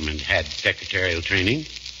 Ransom had secretarial training.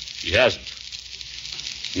 She hasn't.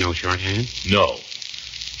 No shorthand? No.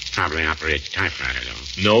 Probably operates a typewriter,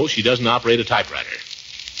 though. No, she doesn't operate a typewriter.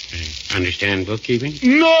 Understand bookkeeping?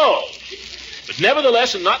 No! But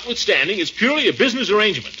nevertheless, and notwithstanding, it's purely a business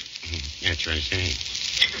arrangement. That's what I say.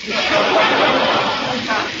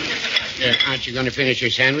 Aren't you going to finish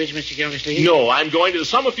your sandwich, Mr. Gildersleeve? No, I'm going to the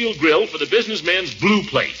Summerfield Grill for the businessman's blue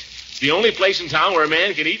plate. It's the only place in town where a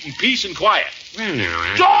man can eat in peace and quiet. Well,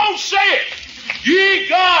 now, Don't say it! Ye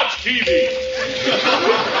gods, Peavy!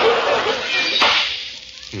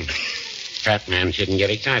 Fat man shouldn't get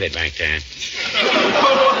excited like that.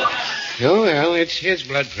 Oh, well, it's his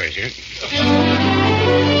blood pressure.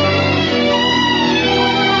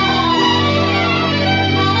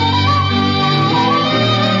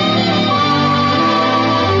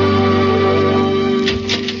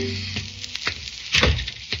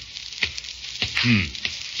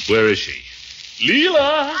 Where is she? Leela!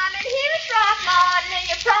 I'm in here, Throckmorton, in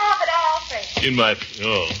your private office. In my...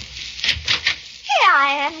 Oh. Here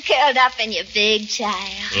I am, curled up in your big chair.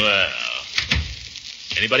 Well...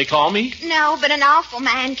 Anybody call me? No, but an awful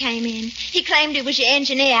man came in. He claimed he was your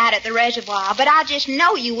engineer out at the reservoir, but I just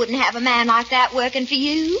know you wouldn't have a man like that working for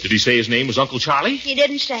you. Did he say his name was Uncle Charlie? He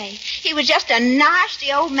didn't say. He was just a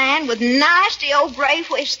nasty old man with nasty old gray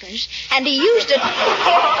whiskers, and he used a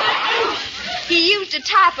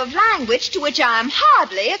type of language to which I am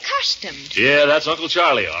hardly accustomed. Yeah, that's Uncle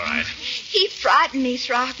Charlie, all right. He frightened me,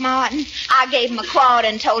 Throckmorton. I gave him a quart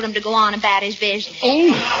and told him to go on about his business.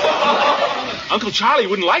 Oh! Uncle Charlie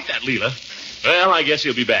wouldn't like that, Leela. Well, I guess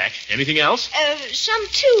he'll be back. Anything else? Some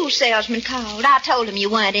tool salesman called. I told him you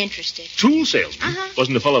weren't interested. Tool salesman? Uh-huh.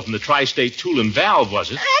 Wasn't the fellow from the Tri-State Tool and Valve, was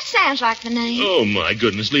it? That sounds like the name. Oh, my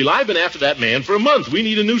goodness, Leela, I've been after that man for a month. We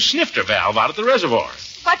need a new snifter valve out at the reservoir.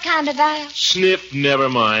 What kind of valve? Sniff, never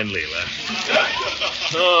mind, Leela.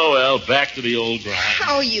 Oh, well, back to the old grind.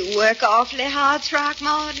 Oh, you work awfully hard,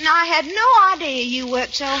 Throckmorton. I had no idea you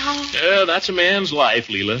worked so hard. Yeah, that's a man's life,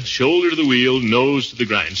 Leela. Shoulder to the wheel, nose to the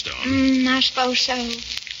grindstone. I suppose so.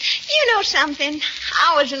 You know something?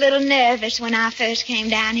 I was a little nervous when I first came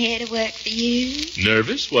down here to work for you.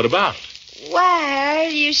 Nervous? What about? Well,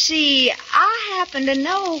 you see, I happen to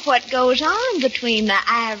know what goes on between the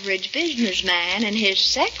average businessman and his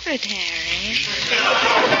secretary.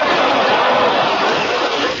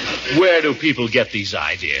 Where do people get these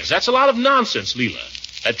ideas? That's a lot of nonsense,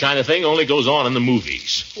 Leela. That kind of thing only goes on in the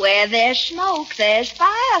movies. Where there's smoke, there's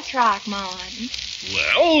fire, Throckmorton.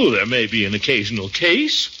 Well, there may be an occasional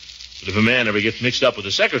case. But if a man ever gets mixed up with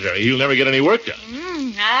a secretary, he'll never get any work done.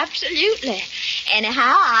 Absolutely.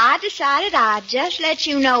 Anyhow, I decided I'd just let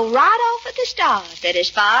you know right off at the start that as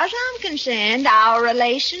far as I'm concerned, our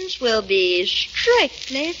relations will be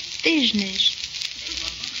strictly business.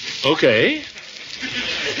 Okay.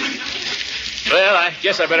 Well, I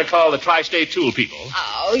guess I better call the Tri-State Tool people.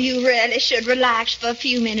 Oh, you really should relax for a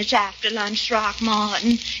few minutes after lunch,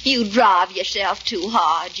 Throckmorton. You drive yourself too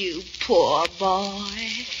hard, you poor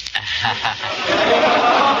boy.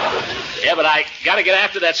 Yeah, but I gotta get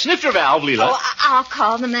after that snifter valve, Leela. Oh, I'll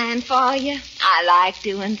call the man for you. I like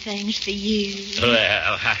doing things for you.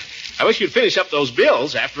 Well, I wish you'd finish up those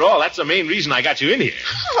bills. After all, that's the main reason I got you in here.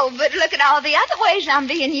 Oh, but look at all the other ways I'm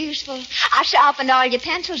being useful. I sharpened all your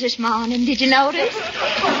pencils this morning. Did you notice?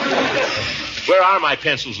 Where are my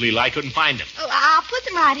pencils, Leela? I couldn't find them. Oh, I'll put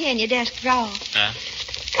them right here in your desk drawer.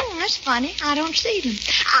 Oh, that's funny. I don't see them.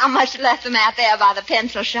 I must have left them out there by the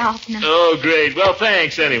pencil sharpener. Oh, great. Well,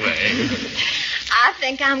 thanks anyway. I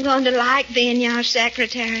think I'm going to like being your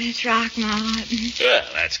secretary, Throckmorton. Well,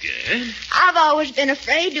 that's good. I've always been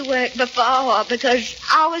afraid to work before because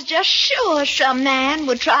I was just sure some man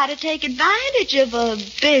would try to take advantage of a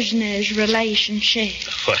business relationship.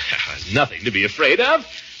 Well, nothing to be afraid of.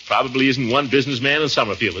 Probably isn't one businessman in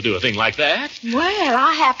Summerfield to do a thing like that. Well,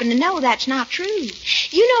 I happen to know that's not true.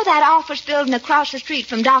 You know that office building across the street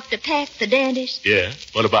from Dr. Peck, the dentist? Yeah?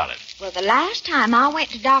 What about it? Well, the last time I went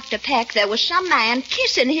to Dr. Peck, there was some man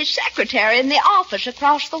kissing his secretary in the office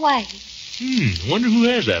across the way. Wonder who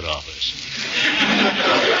has that office.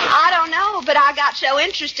 I don't know, but I got so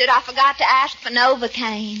interested I forgot to ask for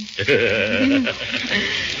Novocaine.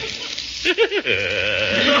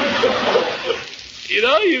 You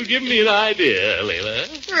know, you've given me an idea, Layla.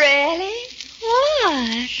 Really?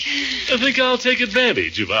 What? I think I'll take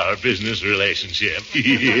advantage of our business relationship. Throckmorton,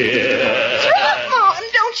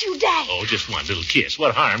 don't you dare. Oh, just one little kiss.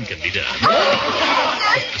 What harm can be done?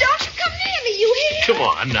 Now, don't you come near me, you hear? Come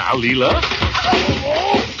on now, Leela.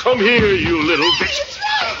 Oh, come here, you little bitch.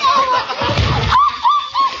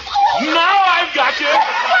 Now I've got you.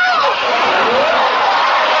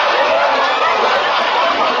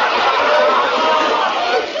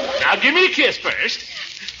 Now, give me a kiss first.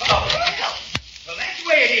 Well, that's the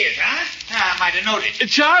way it is, huh? I might have noticed.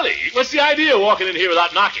 Charlie, what's the idea of walking in here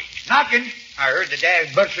without knocking? Knocking? I heard the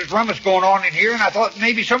Dad Buster's rumpus going on in here, and I thought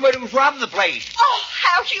maybe somebody was robbing the place. Oh,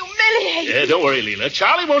 how humiliating. Yeah, don't worry, Leela.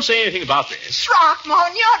 Charlie won't say anything about this.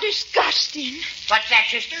 Throckmorton, you're disgusting. What's that,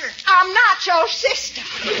 sister? I'm not your sister.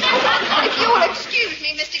 If you'll excuse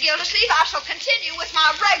me, Mr. Gildersleeve, I shall continue with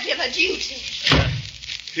my regular duties.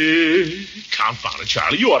 Confound it,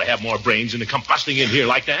 Charlie. You ought to have more brains than to come busting in here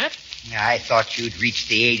like that. I thought you'd reached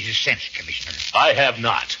the age of sense, Commissioner. I have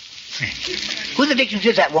not. Who the dickens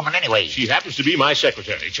is that woman, anyway? She happens to be my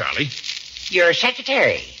secretary, Charlie. Your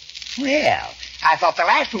secretary? Well, I thought the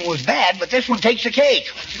last one was bad, but this one takes the cake.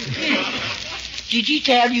 Did she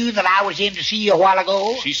tell you that I was in to see you a while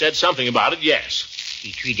ago? She said something about it, yes.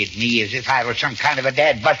 She treated me as if I was some kind of a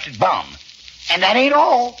dad-busted bum. And that ain't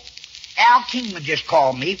all. Al Kingman just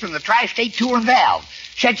called me from the Tri-State Touring Valve.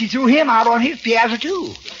 Said she threw him out on his piazza,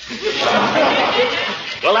 too.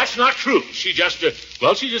 Well, that's not true. She just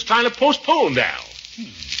kind of postponed Al.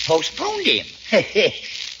 Postponed him?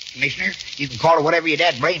 Commissioner, you can call her whatever your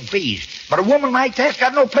dad brain please. But a woman like that's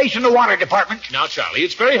got no place in the water department. Now, Charlie,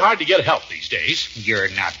 it's very hard to get help these days. You're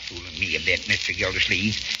not fooling me a bit, Mr.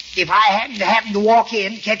 Gildersleeve. If I hadn't happened to walk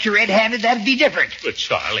in, catch her red-handed, that'd be different. But,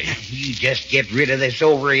 Charlie... You just get rid of this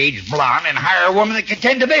overaged blonde and hire a woman that can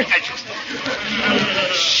tend to business.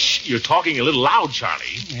 Shh, you're talking a little loud,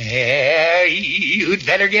 Charlie. Yeah, you'd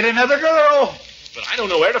better get another girl. But I don't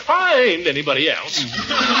know where to find anybody else.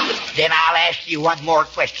 Then I'll ask you one more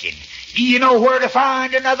question. Do you know where to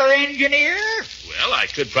find another engineer? Well, I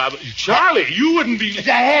could probably... Charlie, you wouldn't be...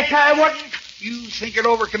 The heck I wouldn't. You think it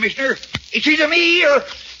over, Commissioner. It's either me or...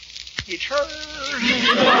 It's her.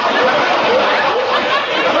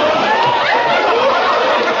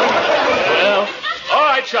 Well, all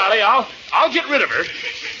right, Charlie, I'll get rid of her.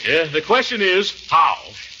 Yeah, the question is, how?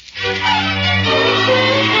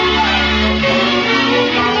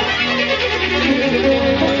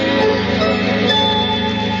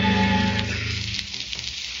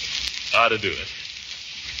 How to do it.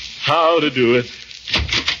 How to do it.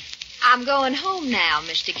 I'm going home now,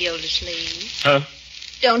 Mr. Gildersleeve. Huh?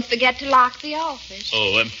 Don't forget to lock the office.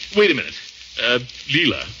 Oh, wait a minute.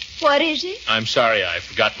 Leela. What is it? I'm sorry I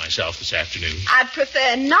forgot myself this afternoon. I'd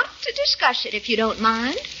prefer not to discuss it if you don't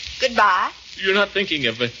mind. Goodbye. You're not thinking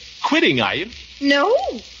of quitting, are you? No.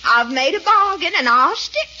 I've made a bargain and I'll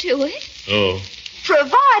stick to it. Oh.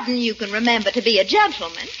 Providing you can remember to be a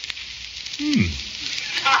gentleman.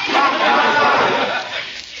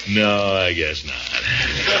 No, I guess not.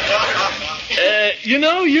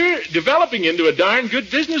 You're developing into a darn good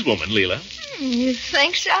businesswoman, Leela. You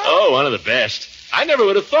think so? Oh, one of the best. I never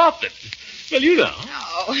would have thought that. Well, you know.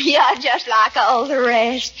 Oh, you're just like all the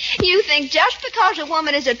rest. You think just because a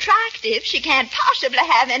woman is attractive, she can't possibly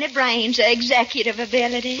have any brains or executive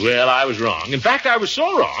ability. Well, I was wrong. In fact, I was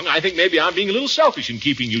so wrong, I think maybe I'm being a little selfish in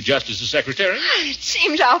keeping you just as a secretary. It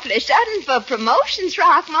seems awfully sudden for promotion,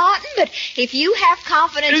 Throckmorton, but if you have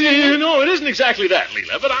confidence in... No, it isn't exactly that,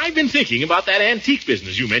 Leela, but I've been thinking about that antique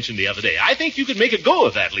business you mentioned the other day. I think you could make a go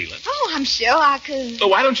of that, Leela. Oh, I'm sure I could. Oh,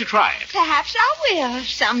 why don't you try it? Perhaps I will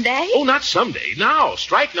someday. Oh, not someday. Now.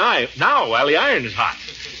 Strike now while the iron is hot.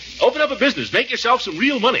 Open up a business. Make yourself some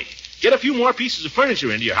real money. Get a few more pieces of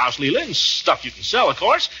furniture into your house, Leela, and stuff you can sell, of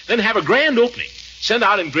course. Then have a grand opening. Send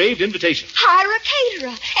out engraved invitations. Hire a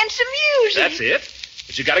caterer and some music. That's it.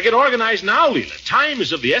 But you got to get organized now, Leela. Time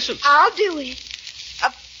is of the essence. I'll do it.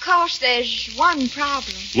 Of course, there's one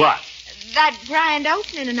problem. What? That grand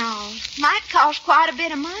opening and all might cost quite a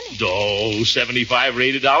bit of money. $75 or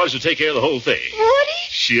 $80 to take care of the whole thing. Would it?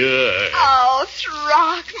 Sure. Oh,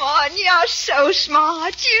 Throckmorton, you're so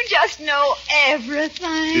smart. You just know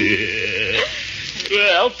everything. Yeah.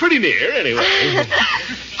 Well, pretty near, anyway.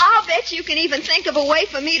 I'll bet you can even think of a way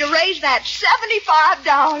for me to raise that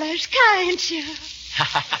 $75, can't you?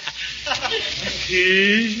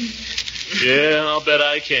 Yeah, I'll bet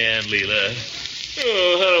I can, Leela.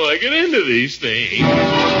 Oh, how do I get into these things?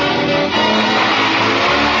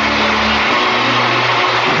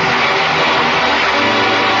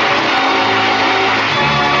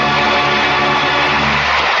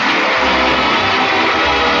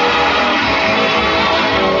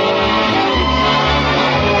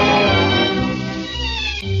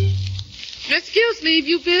 Mr. Gildersleeve,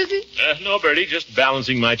 you busy? No, Bertie, just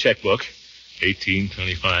balancing my checkbook. 18,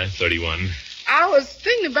 25, 31. I was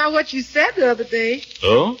thinking about what you said the other day.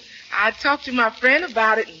 Oh? I talked to my friend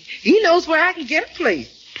about it, and he knows where I can get a place.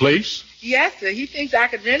 Place? Yes, sir. He thinks I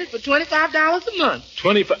could rent it for $25 a month.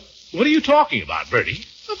 25? What are you talking about, Bertie?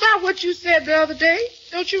 About what you said the other day.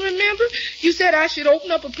 Don't you remember? You said I should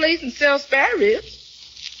open up a place and sell spare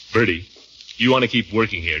ribs. Bertie, you want to keep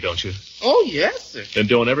working here, don't you? Oh, yes, sir. Then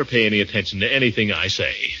don't ever pay any attention to anything I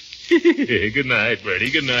say. Good night,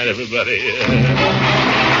 Bertie. Good night, everybody.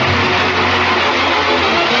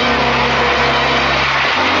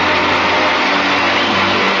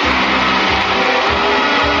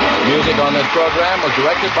 Music on this program was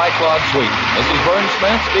directed by Claude Sweet. This is Vern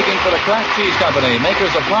Smith speaking for the Kraft Cheese Company,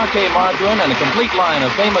 makers of parquet margarine and a complete line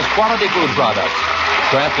of famous quality food products.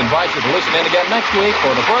 Kraft invites you to listen in again next week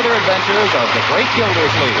for the further adventures of the Great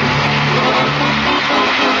Gildersleeve.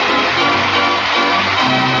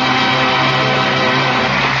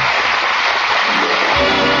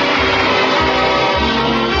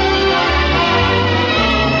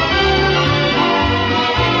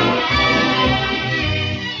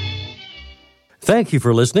 Thank you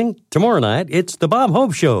for listening. Tomorrow night, it's The Bob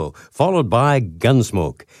Hope Show, followed by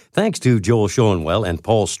Gunsmoke. Thanks to Joel Schoenwell and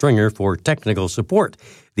Paul Stringer for technical support.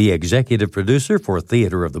 The executive producer for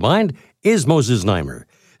Theater of the Mind is Moses Neimer.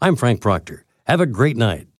 I'm Frank Proctor. Have a great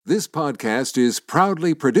night. This podcast is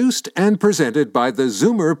proudly produced and presented by the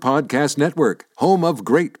Zoomer Podcast Network, home of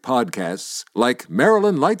great podcasts like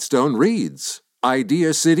Marilyn Lightstone Reads,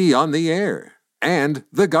 Idea City on the Air, and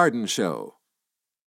The Garden Show.